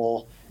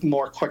approachable,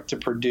 more quick to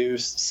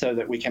produce, so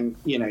that we can,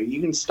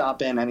 you can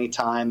stop in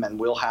anytime and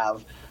we'll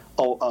have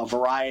a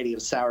variety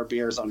of sour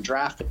beers on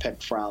draft to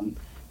pick from.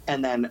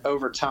 And then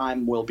over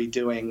time, we'll be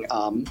doing,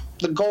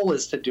 the goal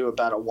is to do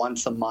about a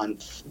once a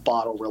month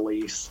bottle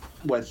release,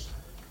 with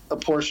a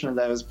portion of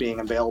those being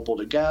available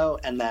to go,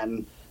 and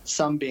then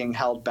some being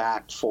held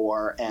back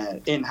for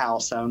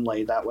in-house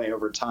only. That way,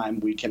 over time,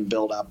 we can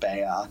build up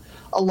a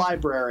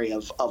library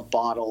of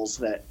bottles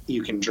that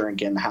you can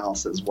drink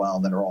in-house as well,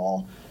 that are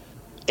all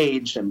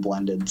aged and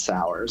blended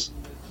sours.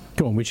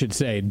 Cool. And we should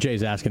say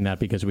Jay's asking that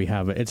because we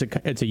have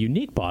it's a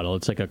unique bottle.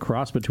 It's like a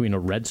cross between a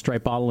Red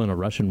Stripe bottle and a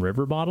Russian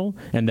River bottle,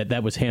 and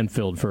that was hand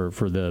filled for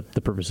the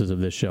purposes of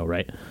this show,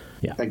 right?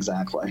 Yeah,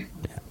 exactly.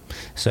 Yeah.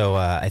 So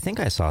I think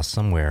I saw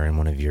somewhere in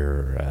one of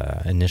your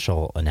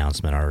initial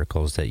announcement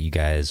articles that you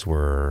guys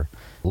were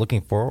looking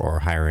for or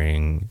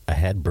hiring a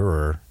head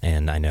brewer,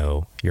 and I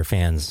know your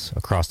fans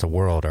across the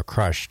world are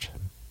crushed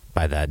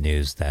by that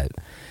news that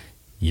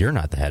you're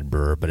not the head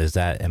brewer. But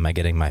am I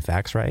getting my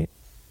facts right?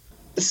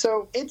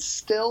 So it's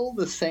still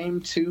the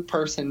same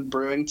 2-person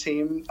brewing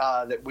team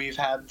that we've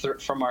had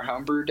from our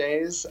homebrew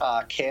days.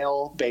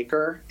 Cale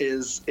Baker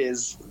is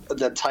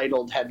the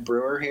titled head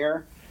brewer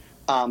here.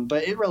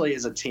 But it really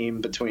is a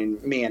team between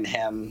me and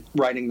him,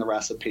 writing the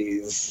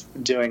recipes,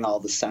 doing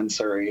all the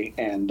sensory,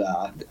 and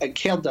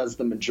Cale does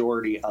the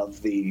majority of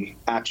the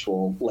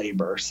actual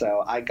labor.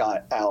 So I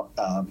got out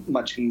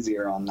much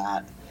easier on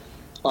that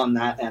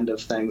end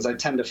of things. I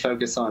tend to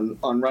focus on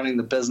running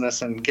the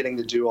business and getting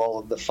to do all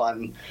of the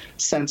fun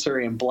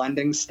sensory and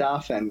blending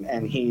stuff,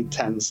 and he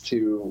tends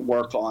to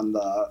work on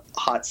the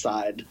hot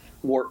side,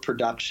 wort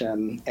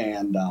production,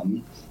 and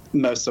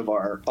most of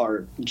our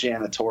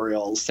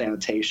janitorial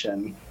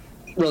sanitation,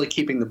 really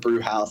keeping the brew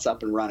house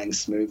up and running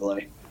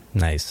smoothly.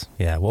 Nice.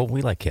 Yeah. Well,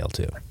 we like kale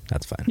too.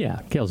 That's fine.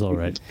 Yeah, kale's all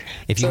right.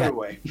 If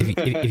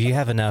you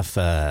have enough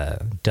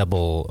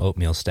double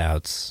oatmeal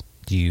stouts,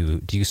 do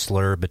you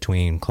slur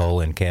between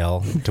coal and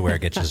kale to where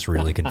it gets just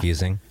really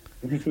confusing?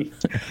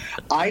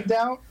 I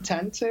don't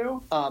tend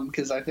to,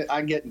 because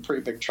I get in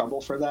pretty big trouble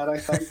for that, I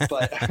think.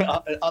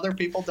 But other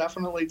people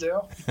definitely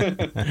do.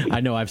 I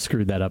know I've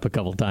screwed that up a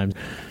couple times.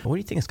 What do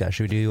you think, Scott?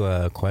 Should we do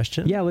a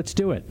question? Yeah, let's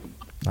do it.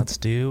 Let's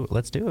do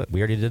it.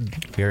 We already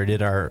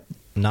did our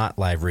not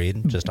live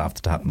read, just off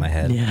the top of my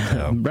head. Yeah,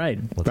 so right.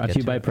 Brought to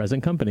you by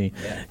Present Company.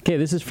 Yeah. Okay,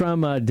 this is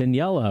from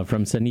Daniela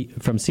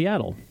from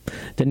Seattle.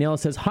 Daniela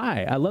says,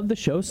 "Hi, I love the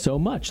show so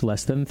much,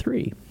 less than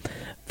 3.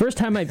 First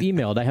time I've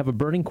emailed, I have a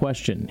burning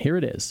question. Here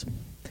it is.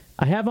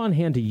 I have on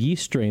hand a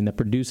yeast strain that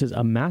produces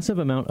a massive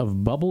amount of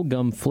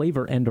bubblegum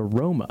flavor and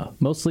aroma,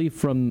 mostly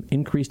from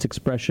increased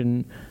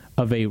expression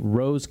of a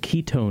rose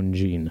ketone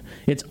gene.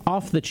 It's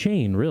off the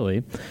chain,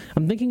 really.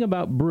 I'm thinking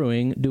about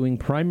brewing, doing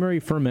primary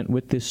ferment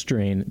with this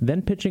strain,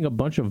 then pitching a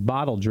bunch of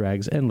bottle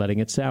dregs and letting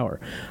it sour.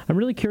 I'm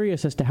really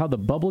curious as to how the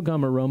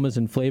bubblegum aromas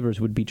and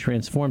flavors would be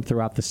transformed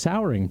throughout the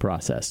souring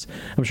process.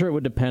 I'm sure it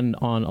would depend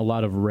on a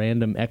lot of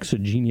random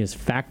exogenous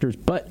factors,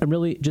 but I'm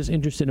really just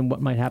interested in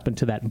what might happen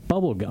to that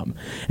bubblegum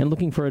and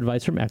looking for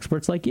advice from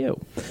experts like you.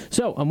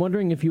 So I'm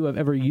wondering if you have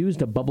ever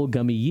used a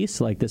bubblegummy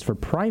yeast like this for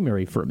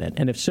primary ferment,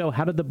 and if so,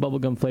 how did the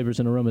bubblegum flavors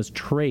and aromas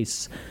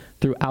trace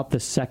throughout the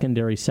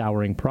secondary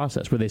souring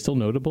process? Were they still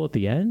notable at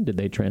the end? Did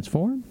they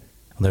transform?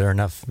 There are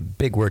enough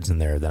big words in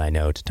there that I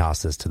know to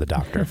toss this to the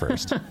doctor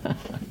first.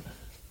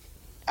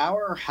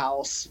 Our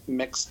house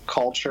mixed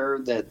culture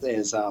that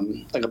is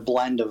like a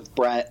blend of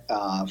Brett,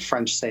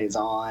 French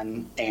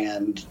Saison,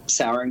 and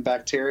souring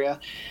bacteria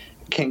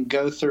can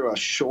go through a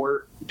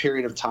short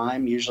period of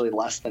time, usually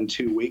less than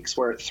 2 weeks,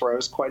 where it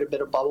throws quite a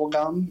bit of bubble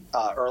gum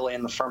early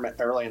in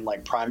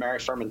primary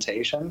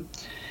fermentation.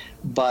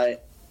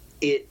 But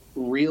it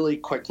really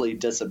quickly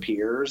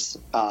disappears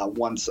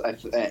what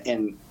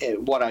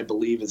I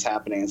believe is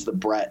happening is the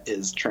Brett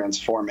is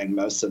transforming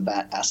most of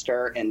that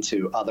ester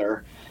into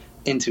other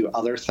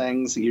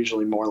things,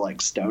 usually more like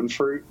stone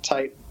fruit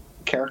type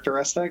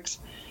characteristics.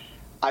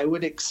 I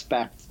would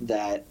expect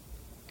that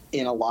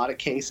in a lot of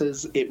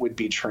cases it would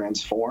be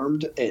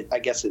transformed. I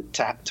guess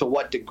to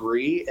what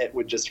degree, it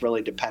would just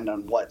really depend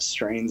on what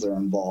strains are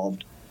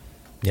involved.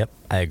 Yep,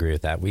 I agree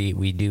with that.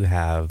 We do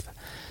have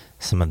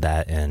some of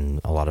that in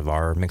a lot of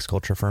our mixed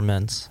culture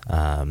ferments.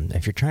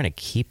 If you're trying to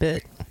keep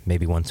it,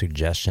 maybe one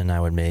suggestion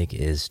I would make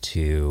is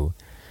to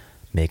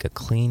make a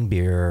clean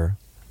beer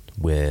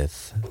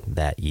with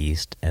that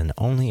yeast and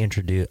only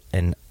introduce,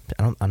 and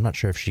I'm not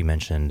sure if she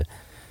mentioned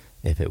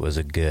if it was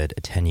a good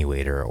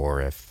attenuator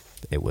or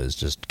if it was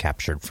just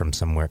captured from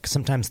somewhere. 'Cause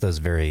sometimes those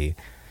very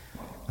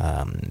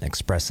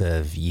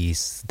expressive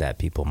yeasts that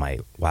people might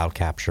wild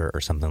capture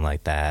or something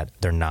like that,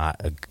 they're not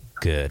a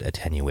good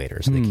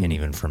attenuator, so they can't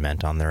even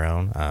ferment on their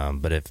own.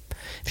 But if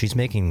she's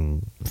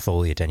making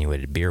fully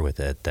attenuated beer with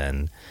it,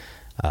 then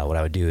what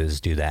I would do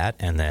is do that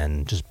and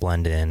then just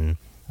blend in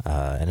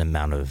an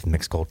amount of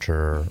mixed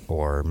culture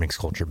or mixed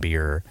culture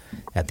beer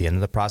at the end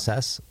of the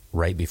process,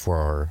 right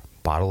before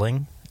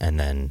bottling, and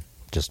then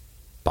just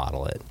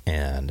bottle it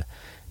and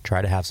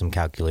try to have some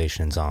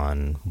calculations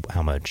on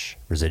how much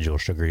residual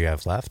sugar you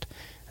have left,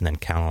 and then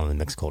count on the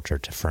mixed culture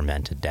to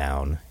ferment it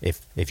down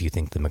if you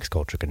think the mixed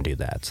culture can do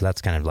that. So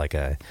that's kind of like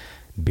a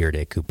beer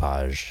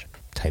decoupage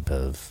type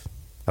of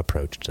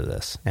approach to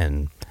this.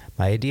 And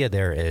my idea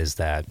there is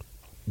that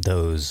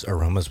those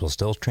aromas will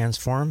still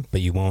transform,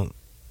 but you won't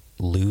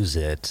lose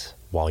it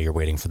while you're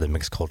waiting for the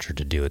mixed culture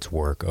to do its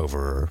work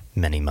over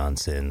many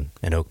months in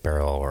an oak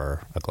barrel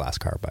or a glass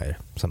carbide,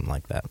 something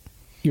like that.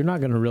 You're not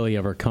going to really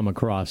ever come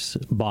across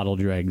bottle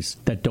dregs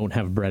that don't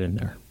have bread in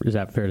there. Is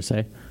that fair to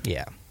say?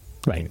 Yeah.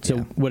 Right. So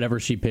whatever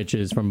she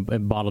pitches from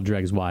bottle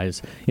dregs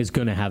wise is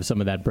going to have some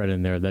of that bread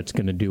in there that's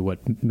going to do what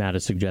Matt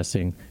is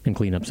suggesting and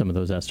clean up some of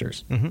those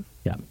esters. Mm-hmm.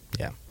 Yeah.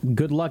 Yeah.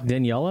 Good luck,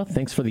 Daniela.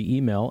 Thanks for the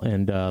email,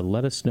 and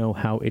let us know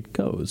how it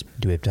goes.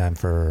 Do we have time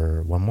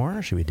for one more,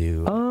 or should we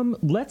do...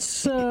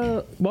 Let's...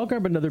 I'll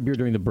grab another beer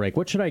during the break.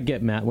 What should I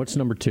get, Matt? What's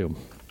number 2?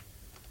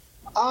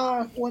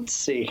 Let's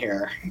see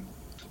here.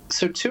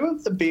 So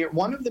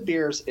one of the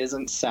beers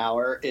isn't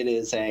sour.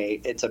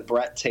 It's a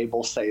Brett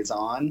Table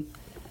Saison.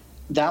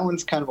 That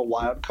one's kind of a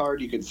wild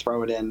card. You could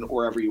throw it in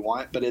wherever you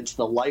want, but it's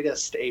the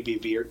lightest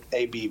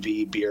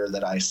ABV beer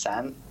that I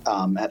sent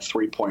at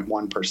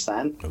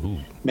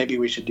 3.1%. Maybe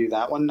we should do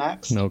that one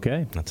next.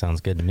 Okay, that sounds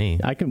good to me.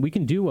 We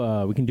can do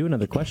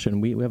another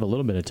question. We have a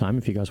little bit of time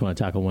if you guys want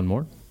to tackle one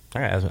more.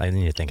 All right, I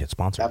need to thank its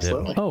sponsor.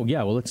 Absolutely. Oh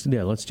yeah, well let's do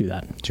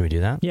that. Should we do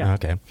that? Yeah.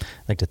 Okay. I'd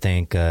like to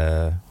thank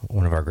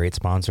one of our great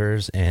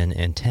sponsors, an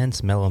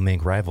intense Mellow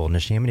Mink rival,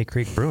 Neshaminy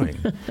Creek Brewing,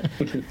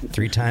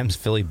 3 times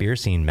Philly Beer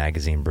Scene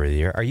Magazine Brewer of the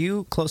Year. Are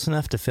you close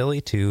enough to Philly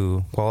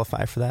to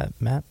qualify for that,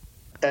 Matt?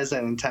 As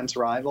an intense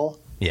rival?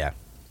 Yeah.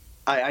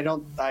 I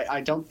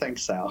don't think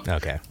so.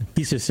 Okay.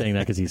 He's just saying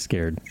that because he's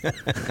scared.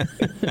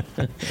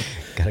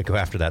 Got to go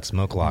after that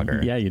smoke lager.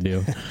 Yeah, you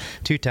do.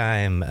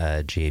 2-time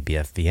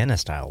GABF Vienna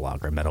style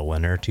lager medal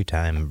winner,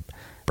 2-time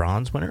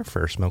bronze winner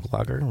for Smoke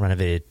Lager,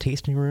 renovated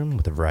tasting room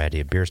with a variety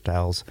of beer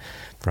styles,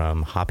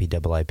 from hoppy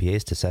double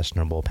IPAs to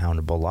sessionable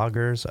poundable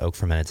lagers, oak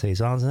fermented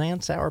saisons,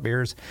 and sour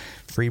beers.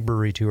 Free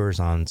brewery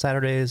tours on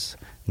Saturdays.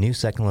 New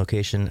second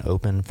location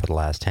open for the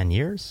last 10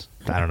 years.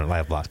 I don't know.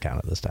 I've lost count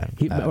at this time.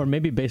 Or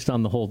maybe based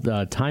on the whole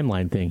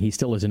timeline thing, he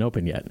still isn't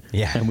open yet.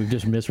 Yeah. And we've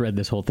just misread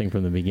this whole thing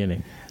from the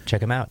beginning.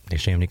 Check him out.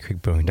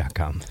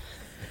 ChamonixCreekBrewing.com.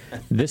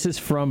 This is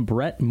from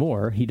Brett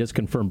Moore. He does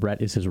confirm Brett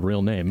is his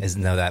real name.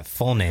 No, that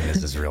full name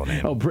is his real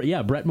name.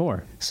 Yeah, Brett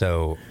Moore.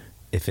 So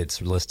if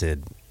it's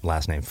listed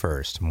last name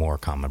first, Moore,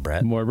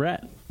 Brett. Moore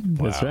Brett.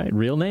 Wow. That's right.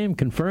 Real name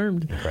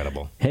confirmed.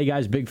 Incredible. Hey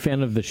guys, big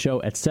fan of the show,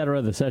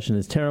 etc. The session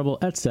is terrible,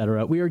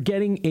 etc. We are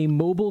getting a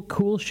mobile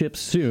cool ship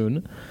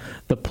soon.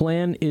 The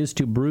plan is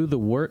to brew the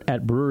wort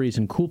at breweries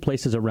in cool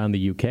places around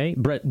the UK.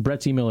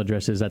 Brett's email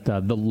address is at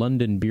the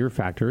London Beer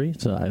Factory.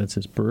 So that's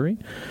his brewery.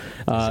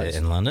 Is it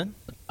in London?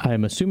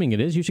 I'm assuming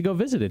it is. You should go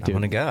visit it, dude. I'm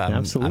going to go.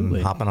 Absolutely.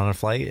 I'm hopping on a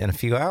flight in a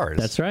few hours.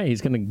 That's right.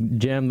 He's going to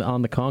jam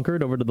on the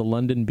Concorde over to the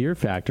London Beer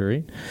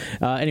Factory.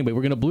 Anyway,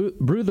 we're going to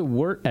brew the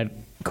wort at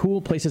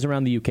cool places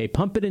around the UK,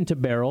 pump it into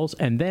barrels,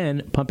 and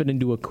then pump it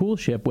into a cool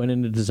ship when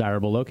in a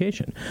desirable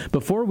location.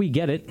 Before we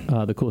get it,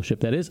 the cool ship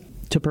that is,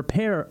 to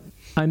prepare,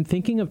 I'm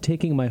thinking of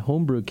taking my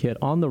homebrew kit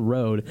on the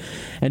road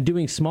and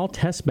doing small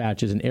test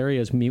batches in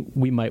areas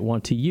we might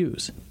want to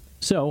use.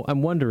 So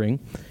I'm wondering,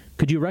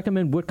 could you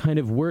recommend what kind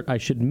of wort I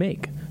should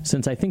make,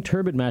 since I think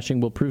turbid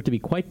mashing will prove to be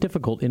quite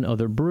difficult in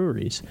other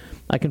breweries?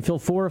 I can fill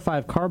 4 or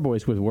 5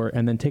 carboys with wort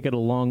and then take it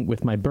along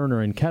with my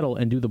burner and kettle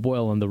and do the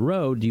boil on the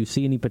road. Do you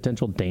see any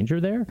potential danger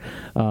there?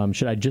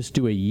 Should I just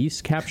do a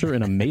yeast capture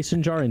in a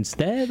mason jar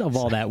instead of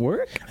all that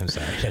work? I'm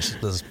sorry.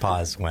 Let's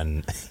pause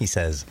when he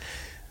says,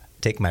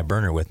 take my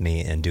burner with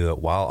me and do it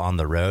while on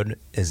the road.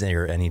 Is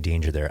there any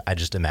danger there? I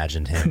just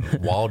imagined him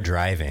while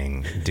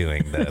driving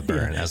doing the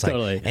burn. I was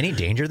totally. Like, any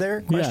danger there?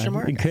 Question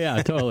mark?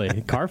 Yeah,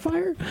 totally. Car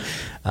fire?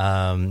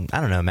 I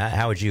don't know, Matt.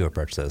 How would you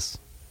approach this?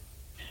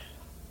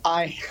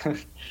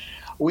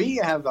 We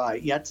have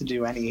yet to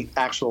do any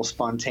actual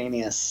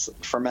spontaneous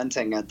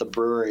fermenting at the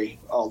brewery,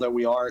 although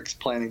we are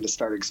planning to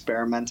start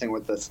experimenting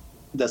with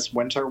this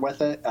winter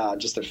with it,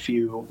 just a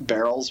few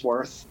barrels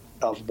worth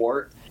of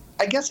wort.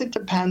 I guess it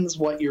depends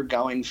what you're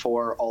going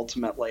for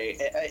ultimately.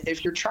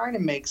 If you're trying to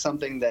make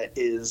something that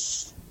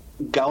is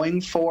going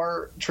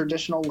for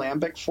traditional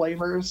lambic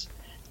flavors,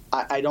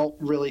 I don't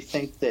really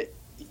think that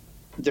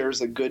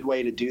there's a good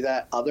way to do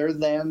that other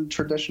than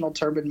traditional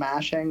turbid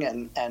mashing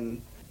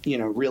and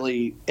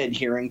really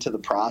adhering to the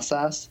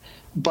process.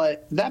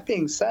 But that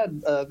being said,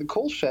 the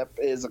Cool Ship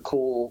is a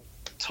cool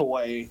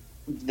toy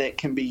that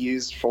can be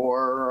used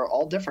for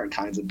all different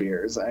kinds of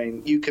beers. I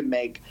mean, you could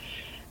make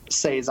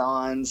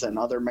saisons and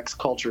other mixed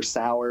culture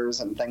sours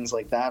and things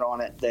like that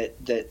on it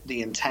that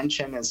the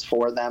intention is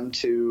for them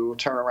to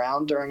turn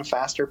around during a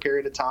faster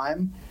period of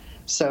time.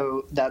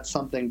 So that's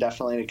something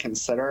definitely to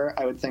consider.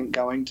 I would think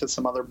going to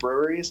some other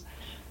breweries.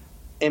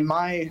 In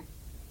my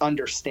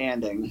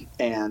understanding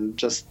and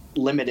just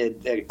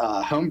limited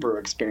homebrew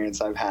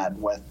experience I've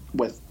had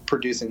with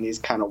producing these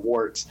kind of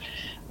worts,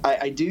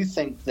 I do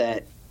think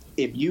that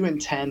if you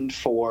intend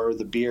for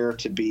the beer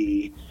to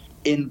be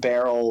in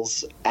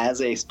barrels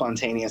as a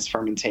spontaneous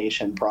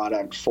fermentation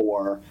product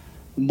for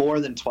more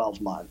than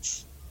 12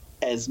 months,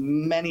 as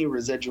many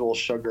residual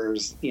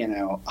sugars,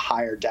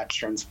 higher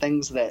dextrins,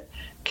 things that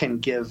can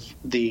give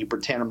the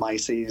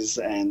Brettanomyces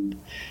and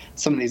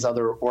some of these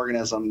other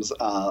organisms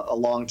a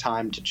long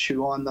time to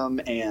chew on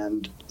them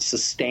and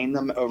sustain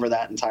them over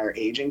that entire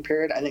aging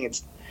period, I think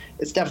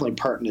it's definitely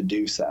pertinent to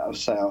do so.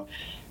 So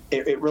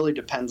it really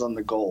depends on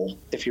the goal.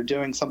 If you're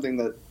doing something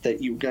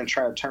that you're going to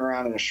try to turn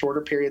around in a shorter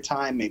period of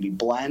time, maybe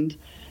blend,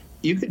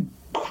 you could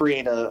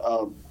create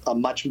a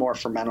much more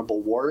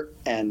fermentable wort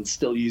and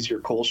still use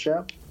your Cool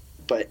Ship.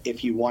 But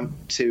if you want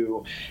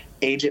to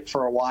age it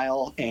for a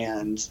while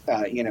and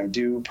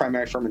do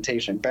primary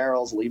fermentation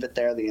barrels, leave it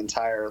there the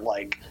entire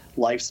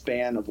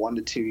lifespan of 1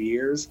 to 2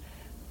 years,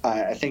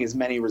 I think as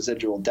many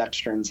residual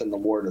dextrins in the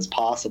wort as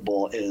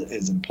possible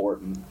is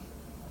important.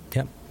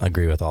 Yep, I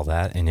agree with all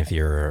that. And if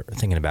you're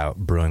thinking about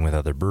brewing with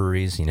other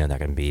breweries, that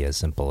can be as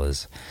simple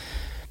as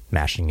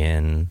mashing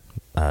in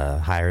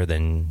higher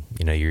than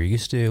you're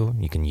used to.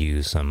 You can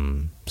use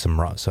some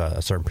raw, so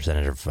a certain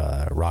percentage of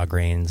raw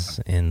grains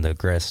in the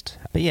grist.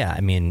 But yeah,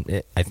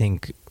 I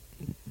think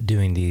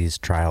doing these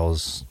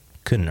trials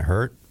couldn't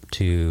hurt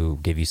to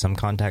give you some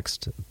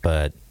context.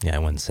 But I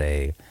wouldn't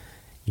say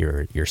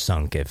you're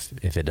sunk if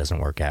it doesn't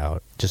work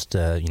out. Just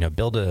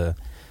build a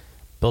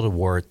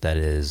wort that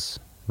is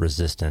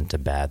resistant to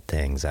bad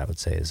things, I would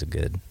say, is a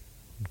good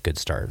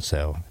start.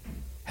 So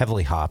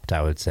heavily hopped,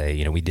 I would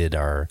say. We did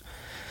our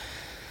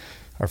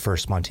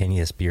first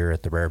spontaneous beer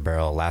at the Rare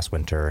Barrel last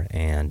winter,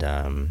 and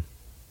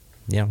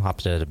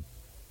hopped at a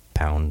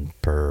pound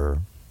per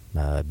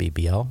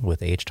BBL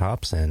with aged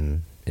hops,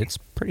 and it's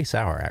pretty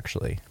sour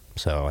actually.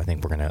 So I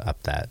think we're going to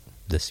up that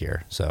this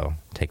year. So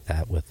take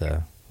that with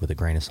a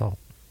grain of salt.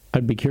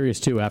 I'd be curious,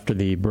 too, after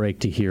the break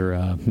to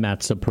hear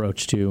Matt's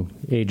approach to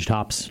aged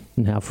hops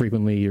and how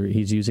frequently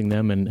he's using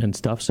them and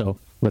stuff. So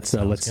Let's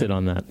sit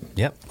on that.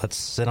 Yep, let's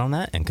sit on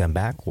that and come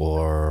back.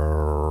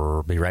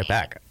 We'll be right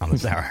back on the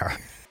Sour Hour.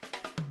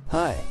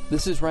 Hi,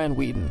 this is Ryan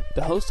Wheaton,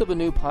 the host of a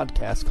new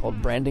podcast called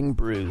Branding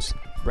Brews.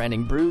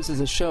 Branding Brews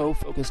is a show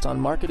focused on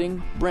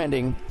marketing,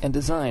 branding, and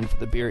design for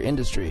the beer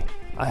industry.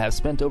 I have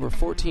spent over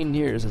 14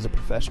 years as a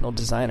professional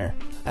designer.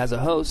 As a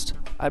host,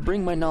 I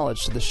bring my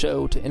knowledge to the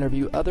show to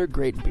interview other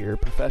great beer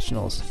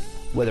professionals.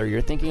 Whether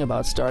you're thinking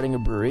about starting a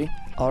brewery,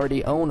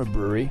 already own a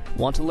brewery,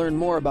 want to learn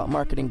more about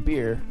marketing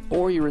beer,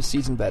 or you're a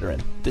seasoned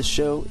veteran, this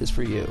show is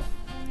for you.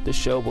 This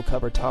show will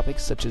cover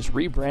topics such as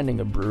rebranding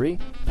a brewery,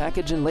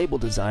 package and label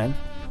design,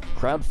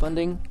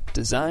 crowdfunding,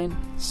 design,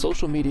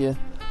 social media,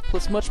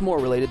 plus much more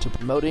related to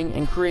promoting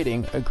and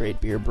creating a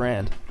great beer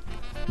brand.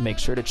 Make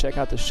sure to check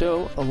out the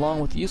show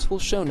along with useful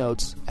show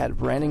notes at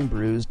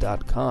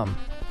brandingbrews.com.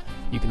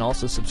 You can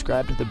also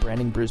subscribe to the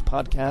Branding Brews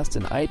podcast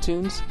in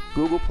iTunes,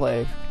 Google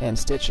Play, and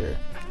Stitcher.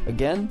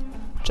 Again,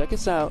 check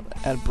us out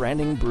at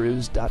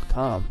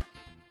brandingbrews.com.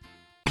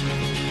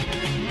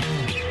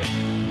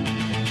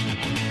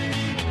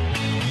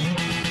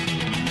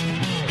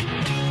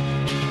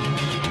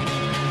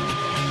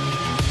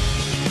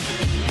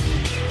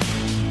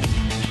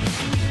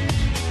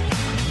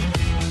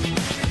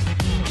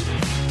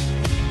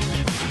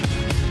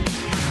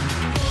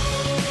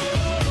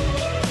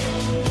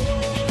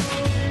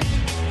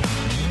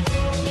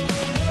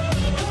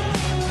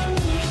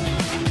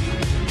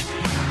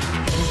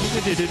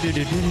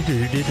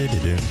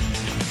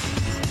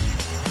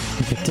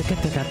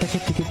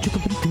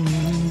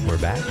 We're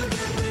back.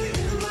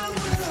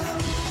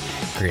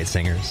 Great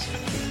singers.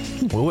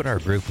 What would our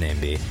group name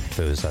be if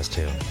it was us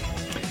two?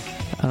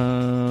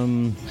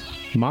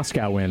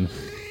 Moscow win.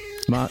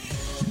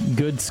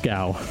 Good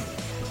Scow.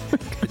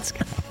 Good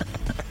Scow.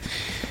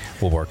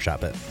 We'll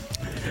workshop it.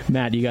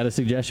 Matt, you got a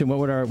suggestion? What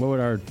would our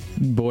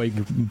boy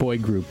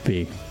group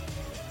be?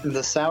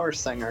 The Sour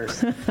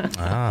Singers.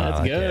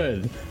 That's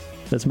good.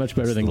 That's much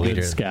better than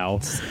Good Scow.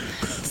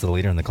 It's the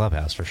leader in the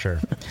clubhouse for sure.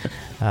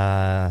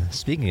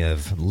 Speaking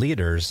of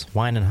leaders,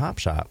 Wine and Hop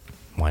Shop.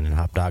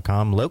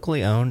 wineandhop.com,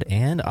 locally owned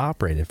and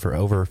operated for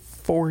over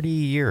 40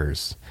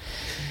 years.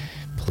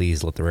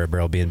 Please let the Rare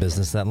Barrel be in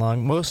business that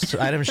long. Most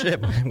items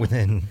ship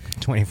within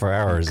 24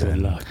 hours. Good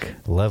luck.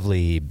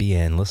 Lovely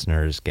BN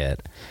listeners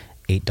get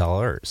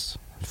 $8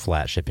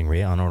 flat shipping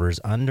rate on orders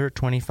under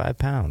 25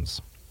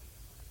 pounds.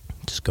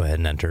 Just go ahead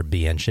and enter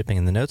BN shipping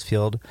in the notes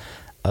field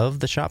of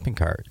the shopping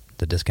cart.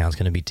 The discount's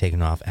going to be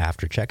taken off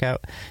after checkout.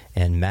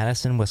 And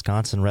Madison,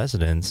 Wisconsin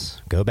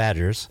residents, go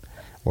Badgers,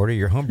 order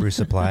your homebrew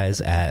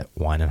supplies at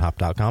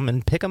wineandhop.com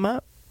and pick them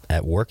up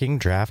at Working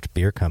Draft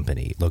Beer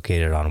Company,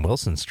 located on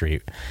Wilson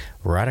Street,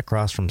 right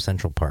across from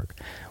Central Park.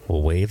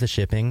 We'll waive the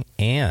shipping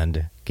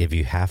and give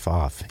you half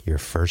off your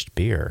first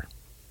beer.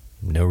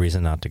 No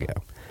reason not to go.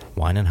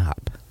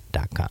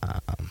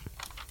 wineandhop.com.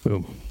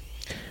 Boom.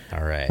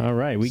 All right. All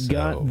right. We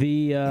got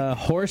the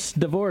Horse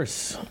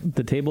Divorce,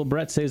 the Table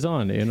Brett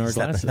Saison in our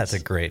glasses. That's a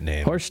great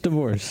name. Horse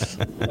Divorce.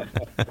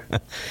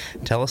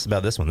 Tell us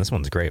about this one. This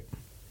one's great.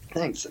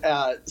 Thanks.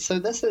 So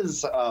this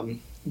is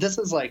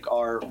like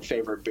our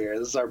favorite beer.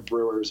 This is our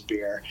brewer's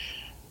beer.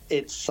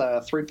 It's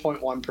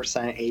 3.1%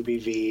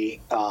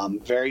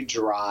 ABV, very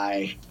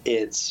dry.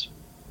 It's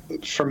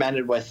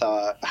fermented with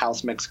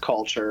house mix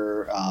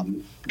culture,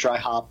 dry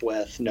hop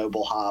with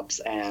noble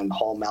hops and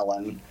whole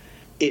melon.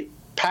 It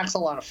packs a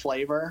lot of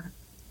flavor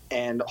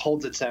and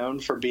holds its own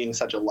for being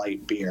such a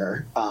light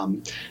beer.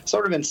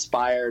 Sort of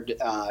inspired,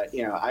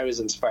 I was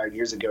inspired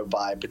years ago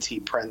by Petit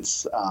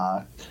Prince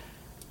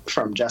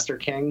from Jester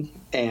King,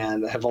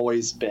 and have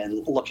always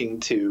been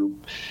looking to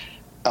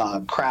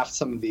craft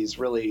some of these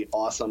really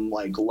awesome,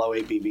 like low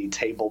ABV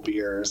table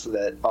beers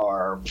that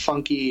are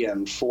funky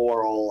and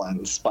floral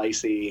and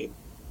spicy,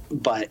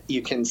 but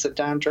you can sit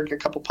down, drink a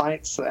couple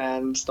pints,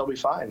 and still be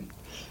fine.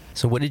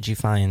 So what did you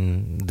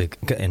find,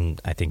 and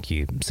I think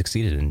you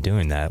succeeded in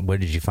doing that, what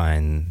did you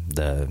find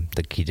the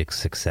key to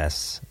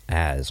success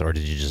as, or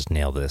did you just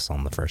nail this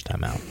on the first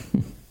time out?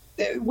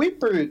 We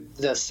brewed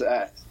this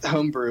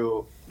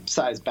homebrew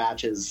size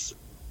batches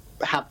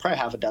probably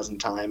half a dozen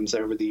times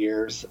over the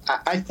years.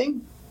 I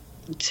think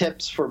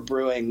tips for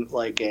brewing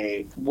like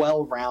a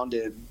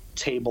well-rounded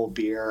table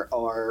beer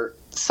are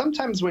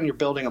sometimes when you're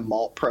building a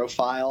malt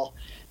profile,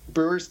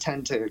 brewers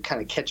tend to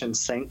kind of kitchen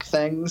sink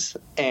things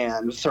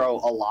and throw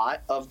a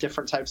lot of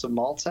different types of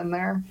malts in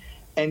there.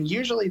 And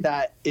usually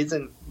that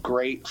isn't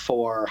great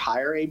for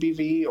higher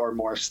ABV or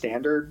more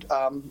standard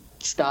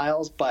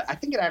styles, but I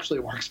think it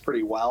actually works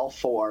pretty well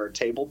for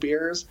table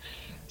beers.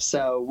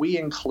 So we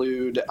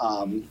include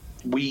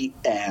wheat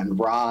and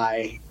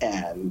rye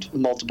and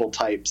multiple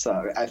types.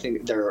 I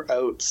think there are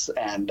oats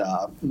and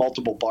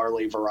multiple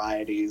barley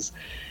varieties.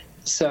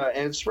 So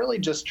it's really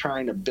just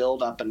trying to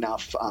build up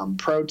enough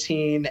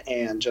protein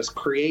and just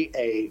create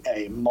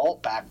a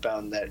malt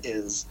backbone that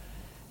is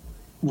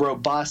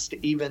robust,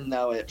 even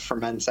though it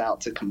ferments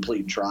out to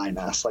complete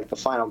dryness. Like the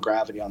final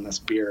gravity on this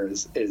beer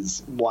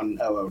is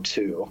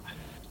 1,002.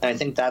 And I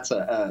think that's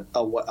a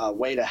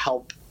way to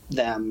help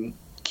them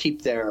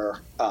keep their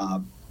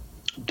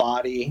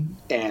body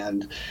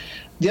and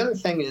The other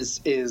thing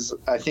is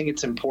I think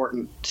it's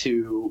important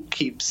to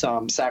keep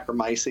some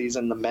Saccharomyces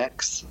in the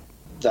mix.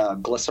 The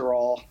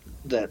glycerol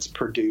that's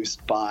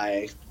produced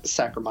by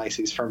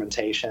Saccharomyces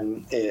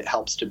fermentation, it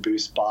helps to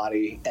boost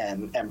body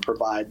and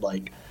provide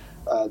like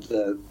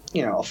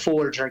a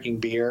fuller drinking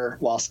beer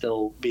while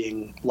still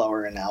being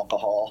lower in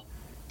alcohol.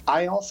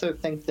 I also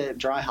think that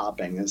dry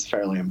hopping is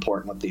fairly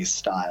important with these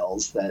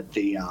styles, that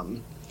the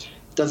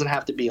doesn't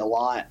have to be a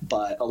lot,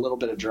 but a little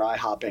bit of dry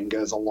hopping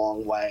goes a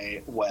long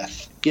way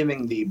with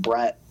giving the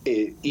Brett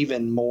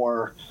even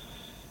more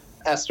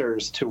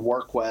esters to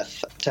work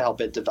with to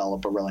help it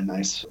develop a really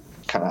nice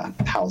kind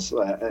of house,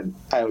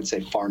 I would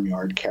say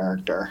farmyard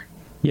character.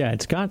 Yeah,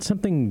 it's got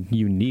something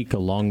unique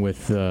along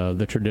with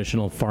the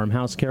traditional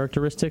farmhouse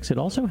characteristics. It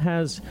also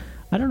has,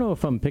 I don't know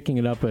if I'm picking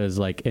it up as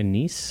like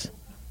anise,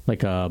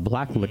 like a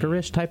black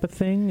licorice type of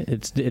thing.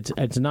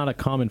 It's not a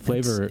common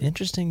flavor. It's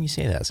interesting you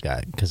say that,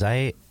 Scott, because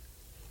I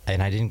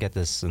didn't get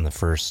this in the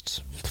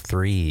first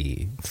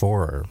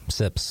 3-4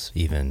 sips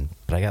even,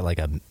 but I got like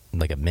a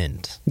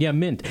mint. Yeah,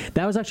 mint.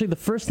 That was actually the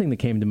first thing that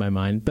came to my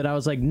mind, but I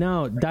was like,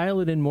 no, dial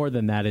it in more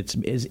than that.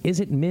 Is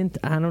it mint?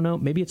 I don't know.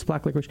 Maybe it's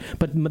black licorice.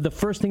 But the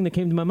first thing that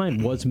came to my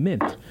mind was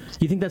mint.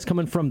 You think that's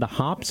coming from the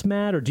hops,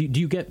 Matt, or do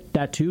you get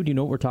that too? Do you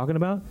know what we're talking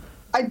about?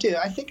 I do.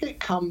 I think it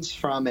comes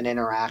from an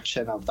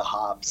interaction of the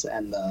hops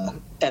and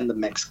the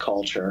mixed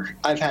culture.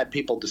 I've had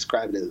people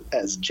describe it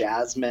as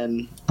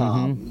jasmine.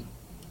 Mm-hmm.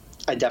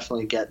 I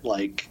definitely get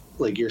like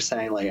you're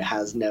saying, like it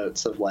has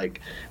notes of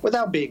like,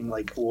 without being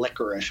like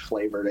licorice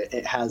flavored,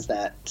 it has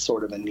that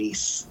sort of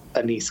anise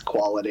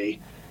quality.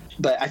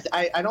 But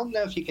I don't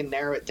know if you can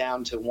narrow it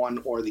down to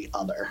one or the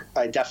other.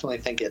 I definitely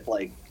think it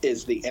like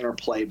is the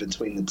interplay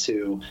between the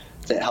two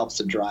that helps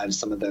to drive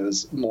some of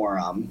those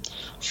more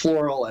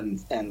floral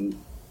and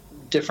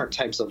different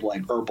types of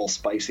like herbal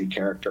spicy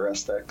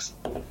characteristics.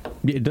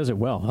 It does it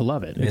well. I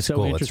love it. It's so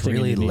cool. interesting. It's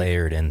really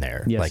layered in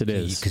there. Yes, like, it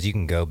is. Because you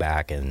can go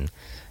back and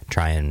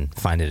try and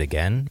find it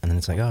again, and then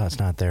it's like, oh, it's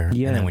not there.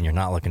 Yeah. And then when you're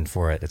not looking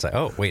for it, it's like,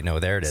 oh, wait, no,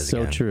 there it is so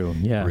again. So true,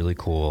 yeah. Really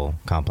cool,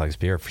 complex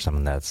beer for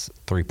something that's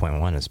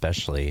 3.1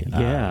 especially.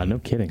 Yeah, no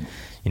kidding.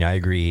 I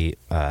agree,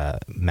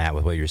 Matt,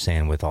 with what you're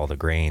saying with all the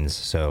grains.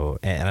 So,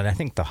 and I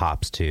think the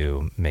hops,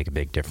 too, make a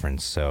big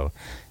difference. So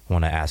I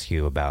want to ask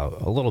you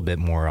about a little bit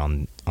more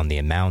on the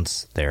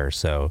amounts there.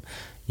 So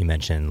you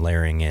mentioned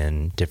layering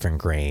in different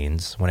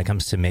grains. When it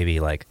comes to maybe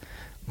like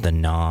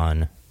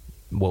the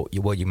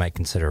what you might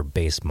consider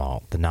base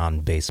malt, the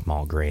non-base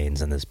malt grains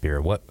in this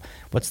beer,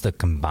 what's the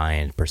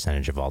combined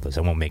percentage of all this?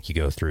 I won't make you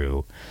go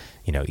through,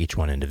 each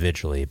one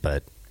individually,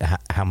 but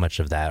how much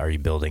of that are you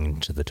building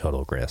into the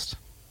total grist?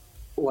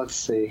 Let's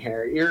see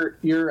here.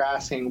 You're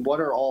asking what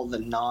are all the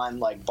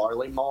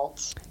barley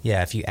malts?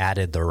 Yeah, if you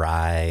added the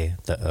rye,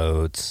 the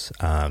oats,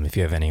 if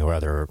you have any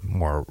other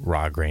more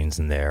raw grains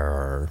in there,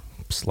 or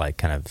like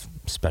kind of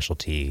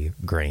specialty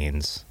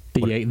grains.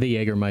 The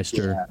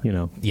Jägermeister,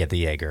 Yeah, the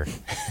Jaeger.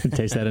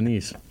 Taste that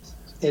anise.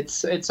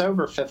 It's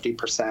over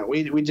 50%.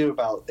 We do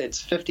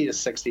it's 50 to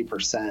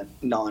 60%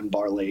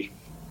 non-barley,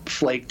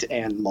 flaked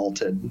and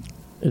malted.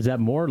 Is that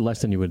more or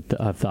less than you would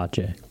have thought,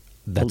 Jay?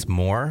 That's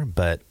more,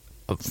 but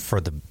for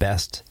the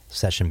best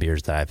session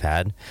beers that I've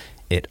had,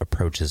 it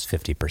approaches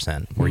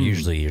 50%. Where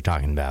usually you're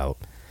talking about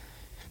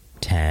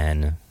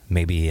 10.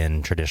 Maybe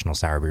in traditional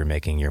sour beer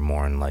making, you're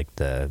more in like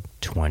the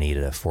 20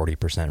 to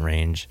 40%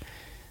 range.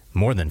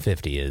 More than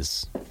 50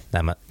 is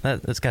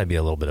that's got to be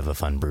a little bit of a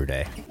fun brew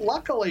day.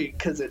 Luckily,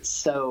 because it's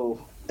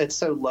so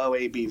low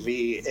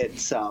ABV,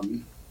 it's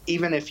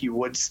even if you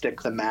would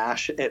stick the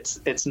mash,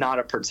 it's not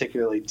a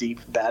particularly deep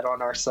bed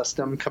on our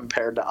system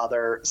compared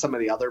to some of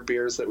the other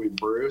beers that we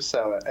brew.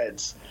 So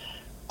it's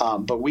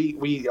but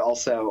we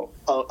also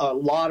a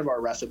lot of our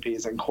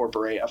recipes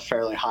incorporate a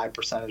fairly high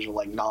percentage of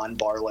like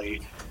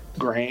non-barley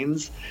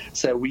grains.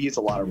 So we use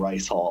a lot of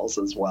rice hulls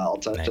as well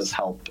to just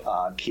help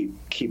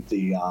keep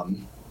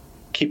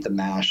the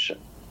mash,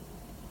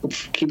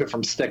 keep it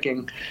from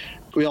sticking.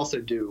 We also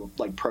do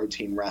like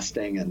protein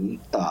resting and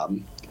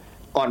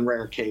on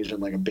rare occasion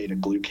like a beta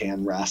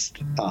glucan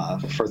rest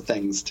for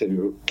things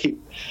to keep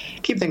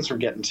things from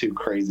getting too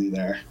crazy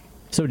there.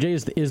 So Jay,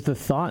 is the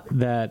thought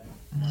that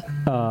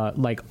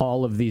like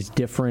all of these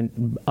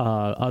different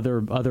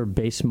other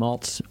base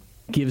malts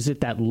gives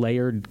it that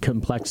layered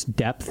complex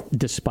depth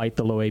despite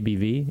the low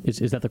ABV?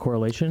 Is that the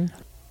correlation?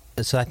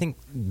 So I think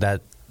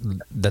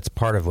that's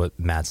part of what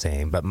Matt's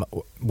saying, but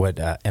what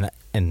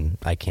and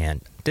I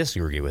can't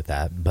disagree with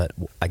that, but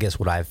I guess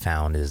what I've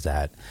found is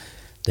that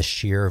the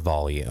sheer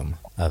volume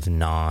of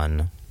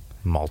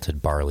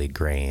non-malted barley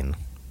grain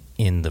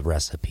in the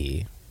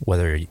recipe,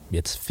 whether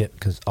it's fit,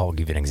 because I'll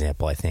give you an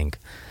example. I think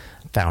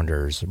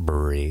Founders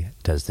Brewery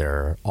does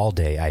their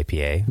all-day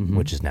IPA,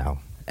 which is now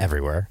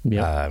everywhere.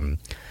 Yep.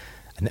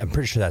 And I'm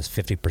pretty sure that's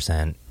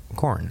 50%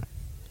 corn.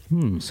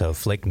 So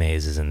flaked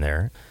maize is in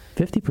there.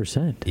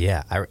 50%.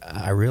 Yeah,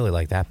 I really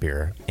like that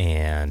beer,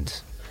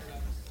 and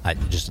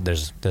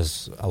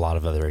there's a lot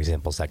of other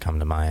examples that come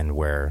to mind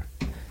where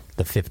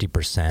the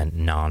 50%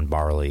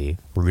 non-barley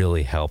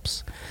really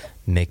helps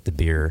make the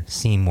beer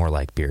seem more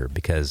like beer,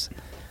 because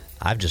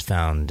I've just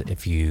found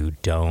if you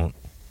don't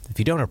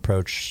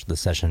approach the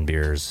session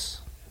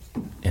beers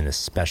in a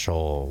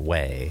special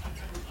way,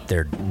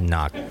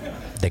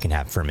 they can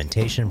have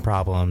fermentation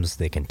problems.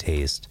 They can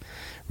taste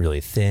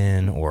really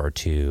thin or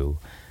too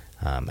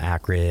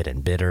acrid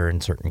and bitter in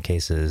certain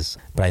cases.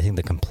 But I think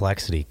the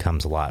complexity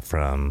comes a lot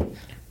from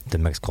the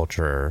mixed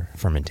culture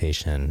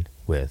fermentation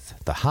with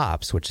the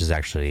hops, which is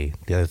actually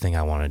the other thing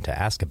I wanted to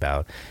ask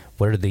about.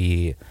 What are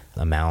the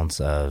amounts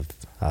of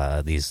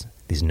these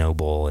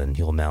noble and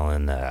Huell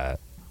melon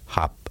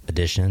hop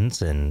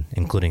additions, and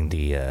including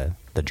the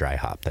dry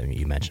hop that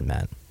you mentioned,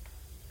 Matt?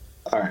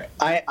 All right,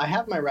 I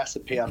have my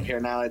recipe up here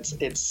now.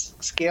 It's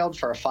scaled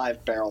for a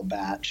 5-barrel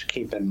batch.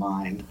 Keep in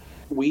mind,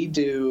 we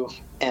do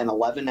an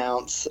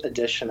 11-ounce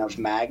addition of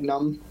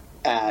Magnum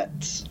at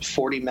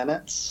 40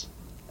 minutes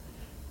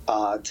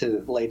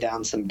to lay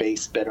down some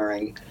base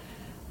bittering.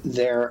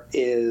 There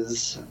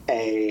is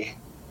a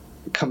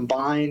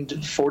combined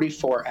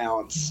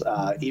 44-ounce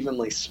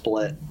evenly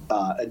split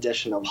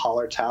addition of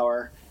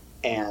Hallertauer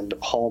and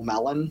Huell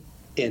melon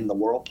in the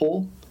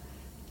whirlpool.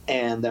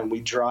 And then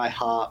we dry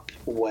hop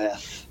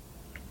with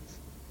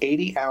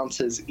 80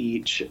 ounces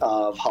each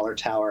of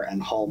Hallertauer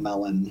and Huell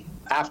melon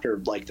after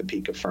like the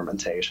peak of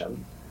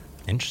fermentation.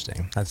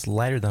 Interesting. That's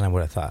lighter than I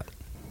would have thought.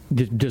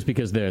 Just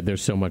because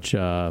there's so much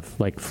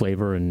like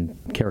flavor and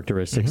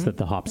characteristics that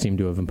the hops seem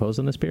to have imposed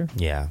on this beer?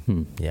 Yeah.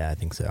 Yeah, I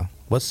think so.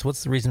 What's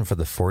the reason for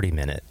the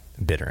 40-minute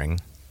bittering?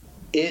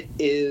 It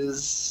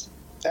is...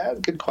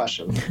 good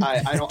question.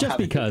 I don't just have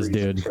because,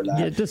 dude. For that.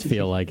 Yeah, just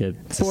feel like it.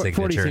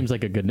 40 seems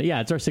like a good.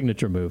 Yeah, it's our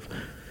signature move.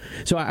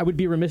 So I would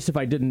be remiss if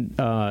I didn't,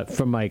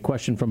 from my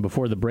question from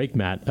before the break,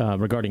 Matt,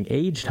 regarding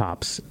aged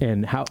hops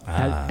and how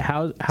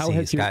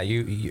has Scott,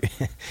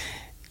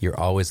 you're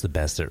always the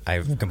best.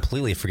 I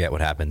completely forget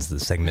what happens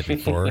the segment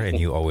before, and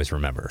you always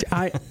remember.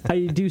 I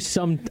do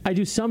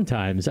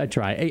sometimes. I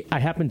try. I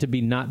happen to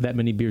be not that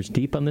many beers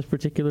deep on this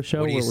particular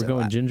show where we're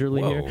going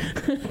gingerly here.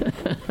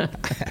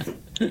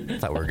 I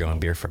thought we were going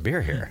beer for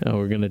beer here. Oh,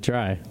 we're gonna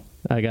try.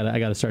 I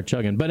gotta start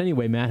chugging. But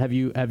anyway, Matt, have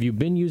you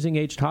been using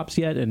aged hops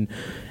yet? And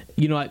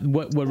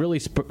what really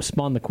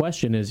spawned the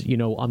question is,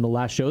 on the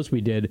last shows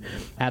we did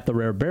at the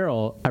Rare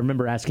Barrel, I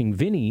remember asking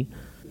Vinny,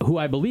 who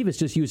I believe is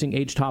just using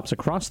aged hops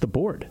across the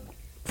board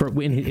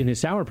in his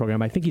sour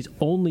program. I think he's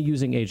only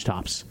using aged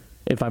hops,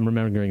 if I'm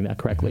remembering that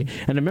correctly.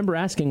 And I remember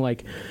asking,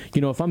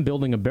 if I'm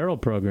building a barrel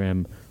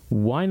program,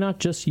 why not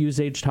just use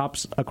aged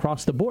hops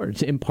across the board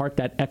to impart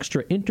that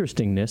extra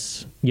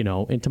interestingness,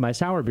 into my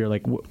sour beer? I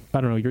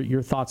don't know,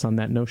 your thoughts on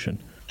that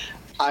notion.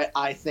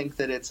 I think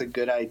that it's a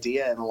good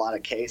idea in a lot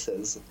of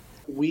cases.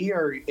 We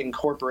are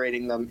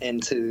incorporating them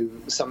into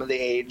some of the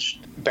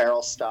aged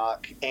barrel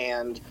stock,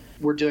 and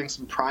we're doing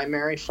some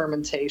primary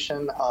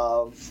fermentation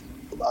of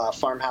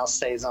Farmhouse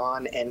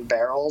Saison in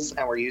barrels,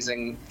 and we're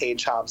using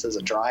aged hops as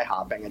a dry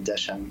hopping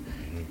addition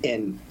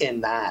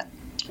in that,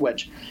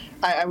 which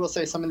I will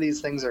say some of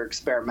these things are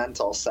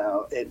experimental,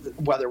 so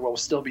whether we'll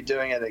still be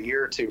doing it a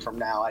year or two from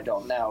now, I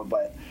don't know.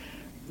 But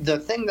the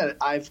thing that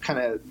I've kind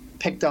of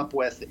picked up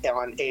with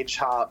on aged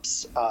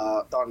hops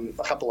on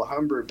a couple of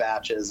homebrew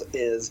batches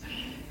is,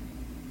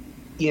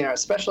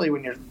 especially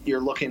when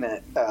you're looking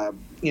at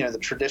the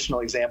traditional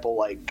example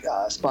like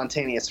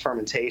spontaneous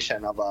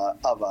fermentation of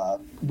a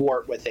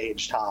wort with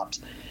aged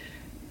hops,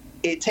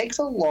 it takes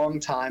a long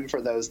time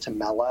for those to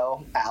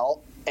mellow out.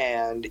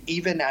 And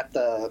even at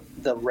the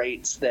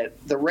rates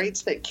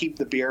that keep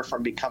the beer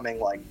from becoming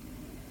like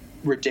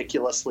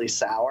ridiculously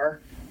sour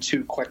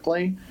too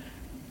quickly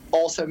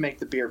also make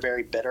the beer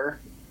very bitter,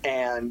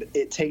 and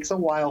it takes a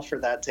while for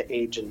that to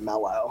age and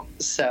mellow.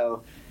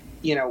 So,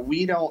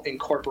 we don't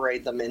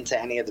incorporate them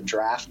into any of the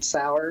draft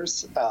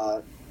sours,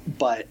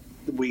 but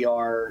we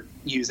are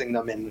using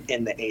them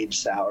in the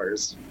aged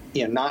sours.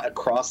 Not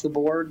across the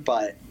board,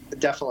 but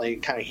definitely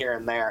kind of here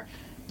and there.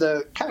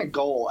 The kind of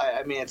goal,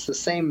 I mean, it's the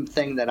same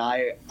thing that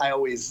I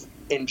always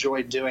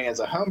enjoyed doing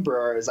as a home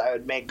brewer, is I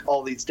would make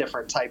all these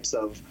different types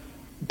of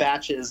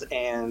batches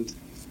and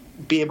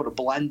be able to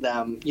blend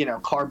them,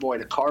 carboy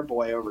to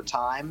carboy over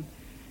time.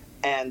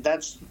 And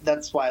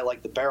that's why I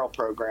like the barrel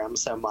program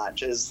so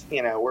much, is,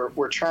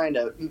 we're trying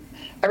to,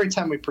 every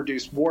time we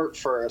produce wort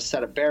for a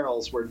set of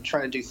barrels, we're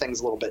trying to do things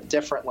a little bit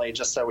differently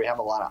just so we have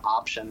a lot of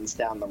options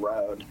down the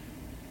road.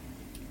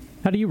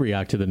 How do you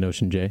react to the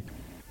notion, Jay?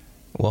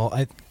 Well,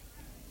 I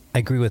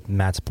agree with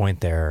Matt's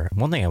point there.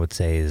 One thing I would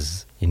say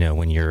is,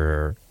 when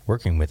you're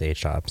working with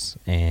aged hops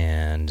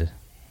and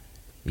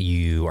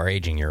you are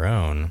aging your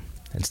own,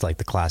 it's like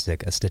the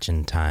classic a stitch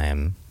in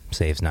time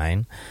saves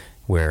 9,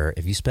 where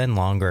if you spend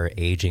longer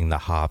aging the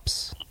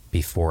hops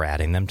before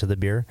adding them to the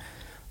beer,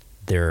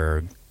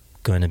 they're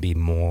going to be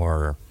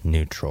more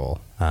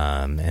neutral,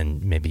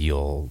 and maybe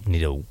you'll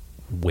need to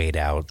wait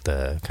out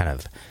the kind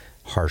of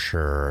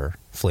harsher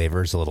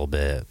flavors a little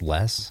bit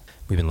less.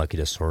 We've been lucky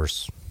to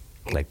source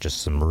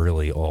just some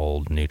really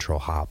old neutral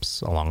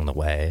hops along the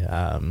way.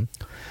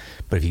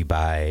 But if you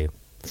buy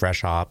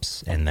fresh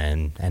hops and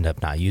then end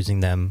up not using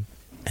them,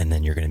 and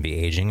then you're going to be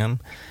aging them,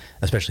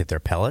 especially if they're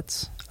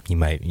pellets,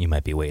 you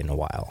might be waiting a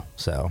while.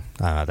 So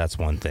that's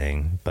one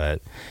thing.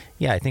 But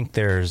yeah, I think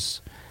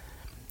there's,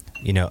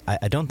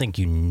 I don't think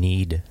you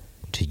need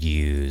to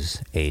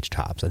use aged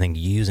hops. I think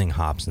using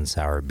hops in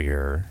sour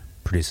beer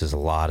produces a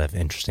lot of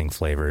interesting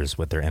flavors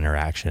with their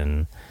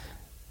interaction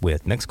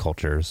with mixed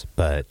cultures.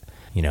 But,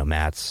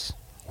 Matt's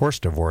horse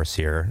divorce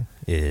here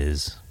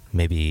is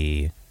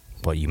maybe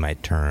what you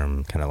might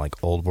term kind of like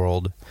old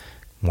world,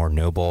 more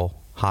noble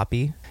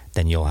hoppy.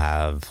 Then you'll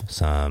have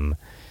some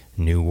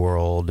new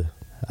world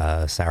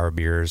sour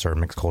beers or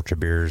mixed culture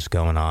beers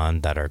going on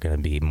that are going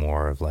to be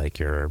more of like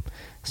your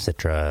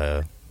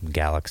Citra,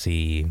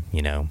 Galaxy,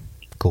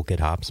 Cool Kid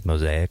hops,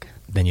 Mosaic.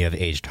 Then you have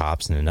aged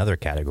hops in another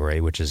category,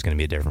 which is going to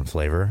be a different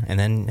flavor. And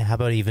then how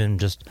about even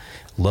just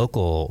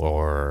local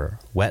or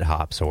wet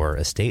hops or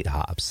estate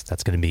hops?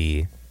 That's going to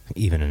be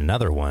even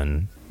another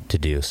one to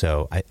do.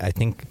 So I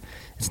think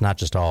it's not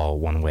just all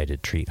one way to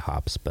treat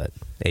hops, but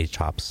aged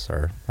hops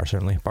are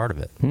certainly a part of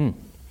it.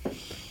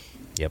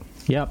 Yep.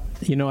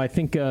 I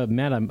think,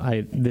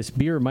 Matt, this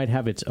beer might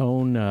have its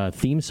own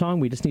theme song.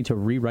 We just need to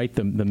rewrite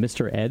the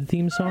Mr. Ed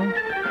theme song.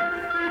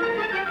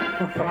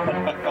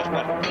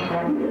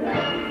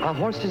 A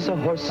horse is a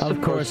horse.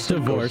 Of course,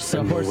 divorce.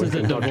 A horse is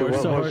a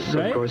divorce.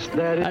 Right?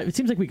 It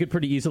seems like we could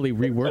pretty easily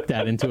rework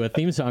that into a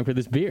theme song for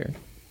this beer.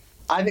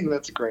 I think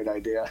that's a great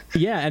idea.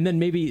 Yeah, and then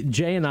maybe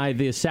Jay and I,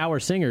 the sour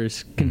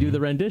singers, can do the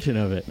rendition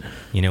of it.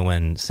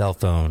 When Cell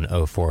Phone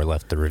 04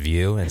 left the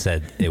review and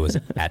said it was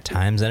at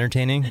times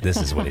entertaining, this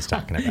is what he's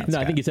talking about. No,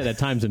 Scott. I think he said at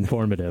times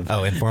informative.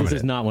 Oh, informative.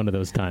 This is not one of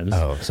those times.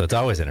 Oh, so it's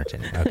always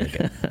entertaining. Okay,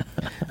 good.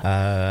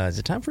 Is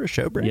it time for a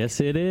show break? Yes,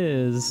 it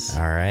is.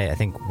 All right, I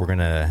think we're going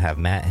to have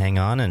Matt hang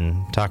on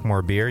and talk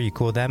more beer. You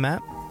cool with that,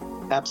 Matt?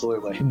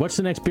 Absolutely. What's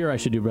the next beer I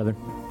should do, brother?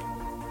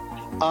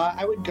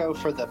 I would go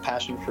for the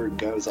passion fruit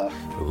Goza.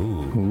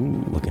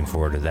 Ooh, looking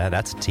forward to that.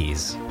 That's a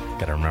tease.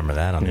 Got to remember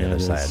that on the other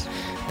side.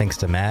 Thanks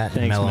to Matt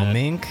and Mellow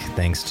Mink.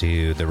 Thanks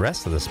to the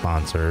rest of the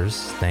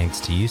sponsors. Thanks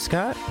to you,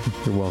 Scott.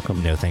 You're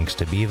welcome. No thanks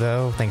to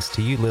Bevo. Thanks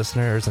to you,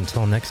 listeners.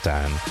 Until next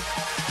time,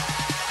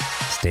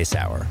 stay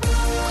sour.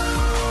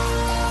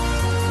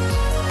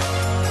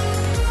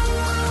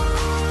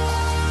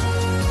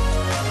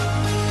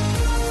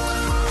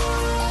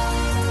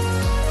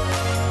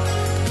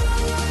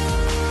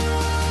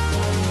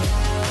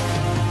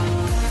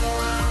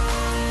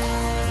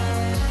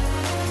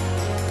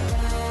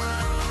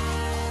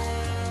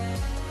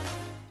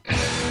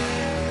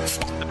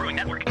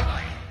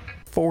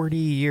 40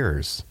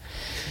 years.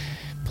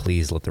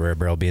 Please let the Rare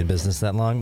Barrel be in business that long.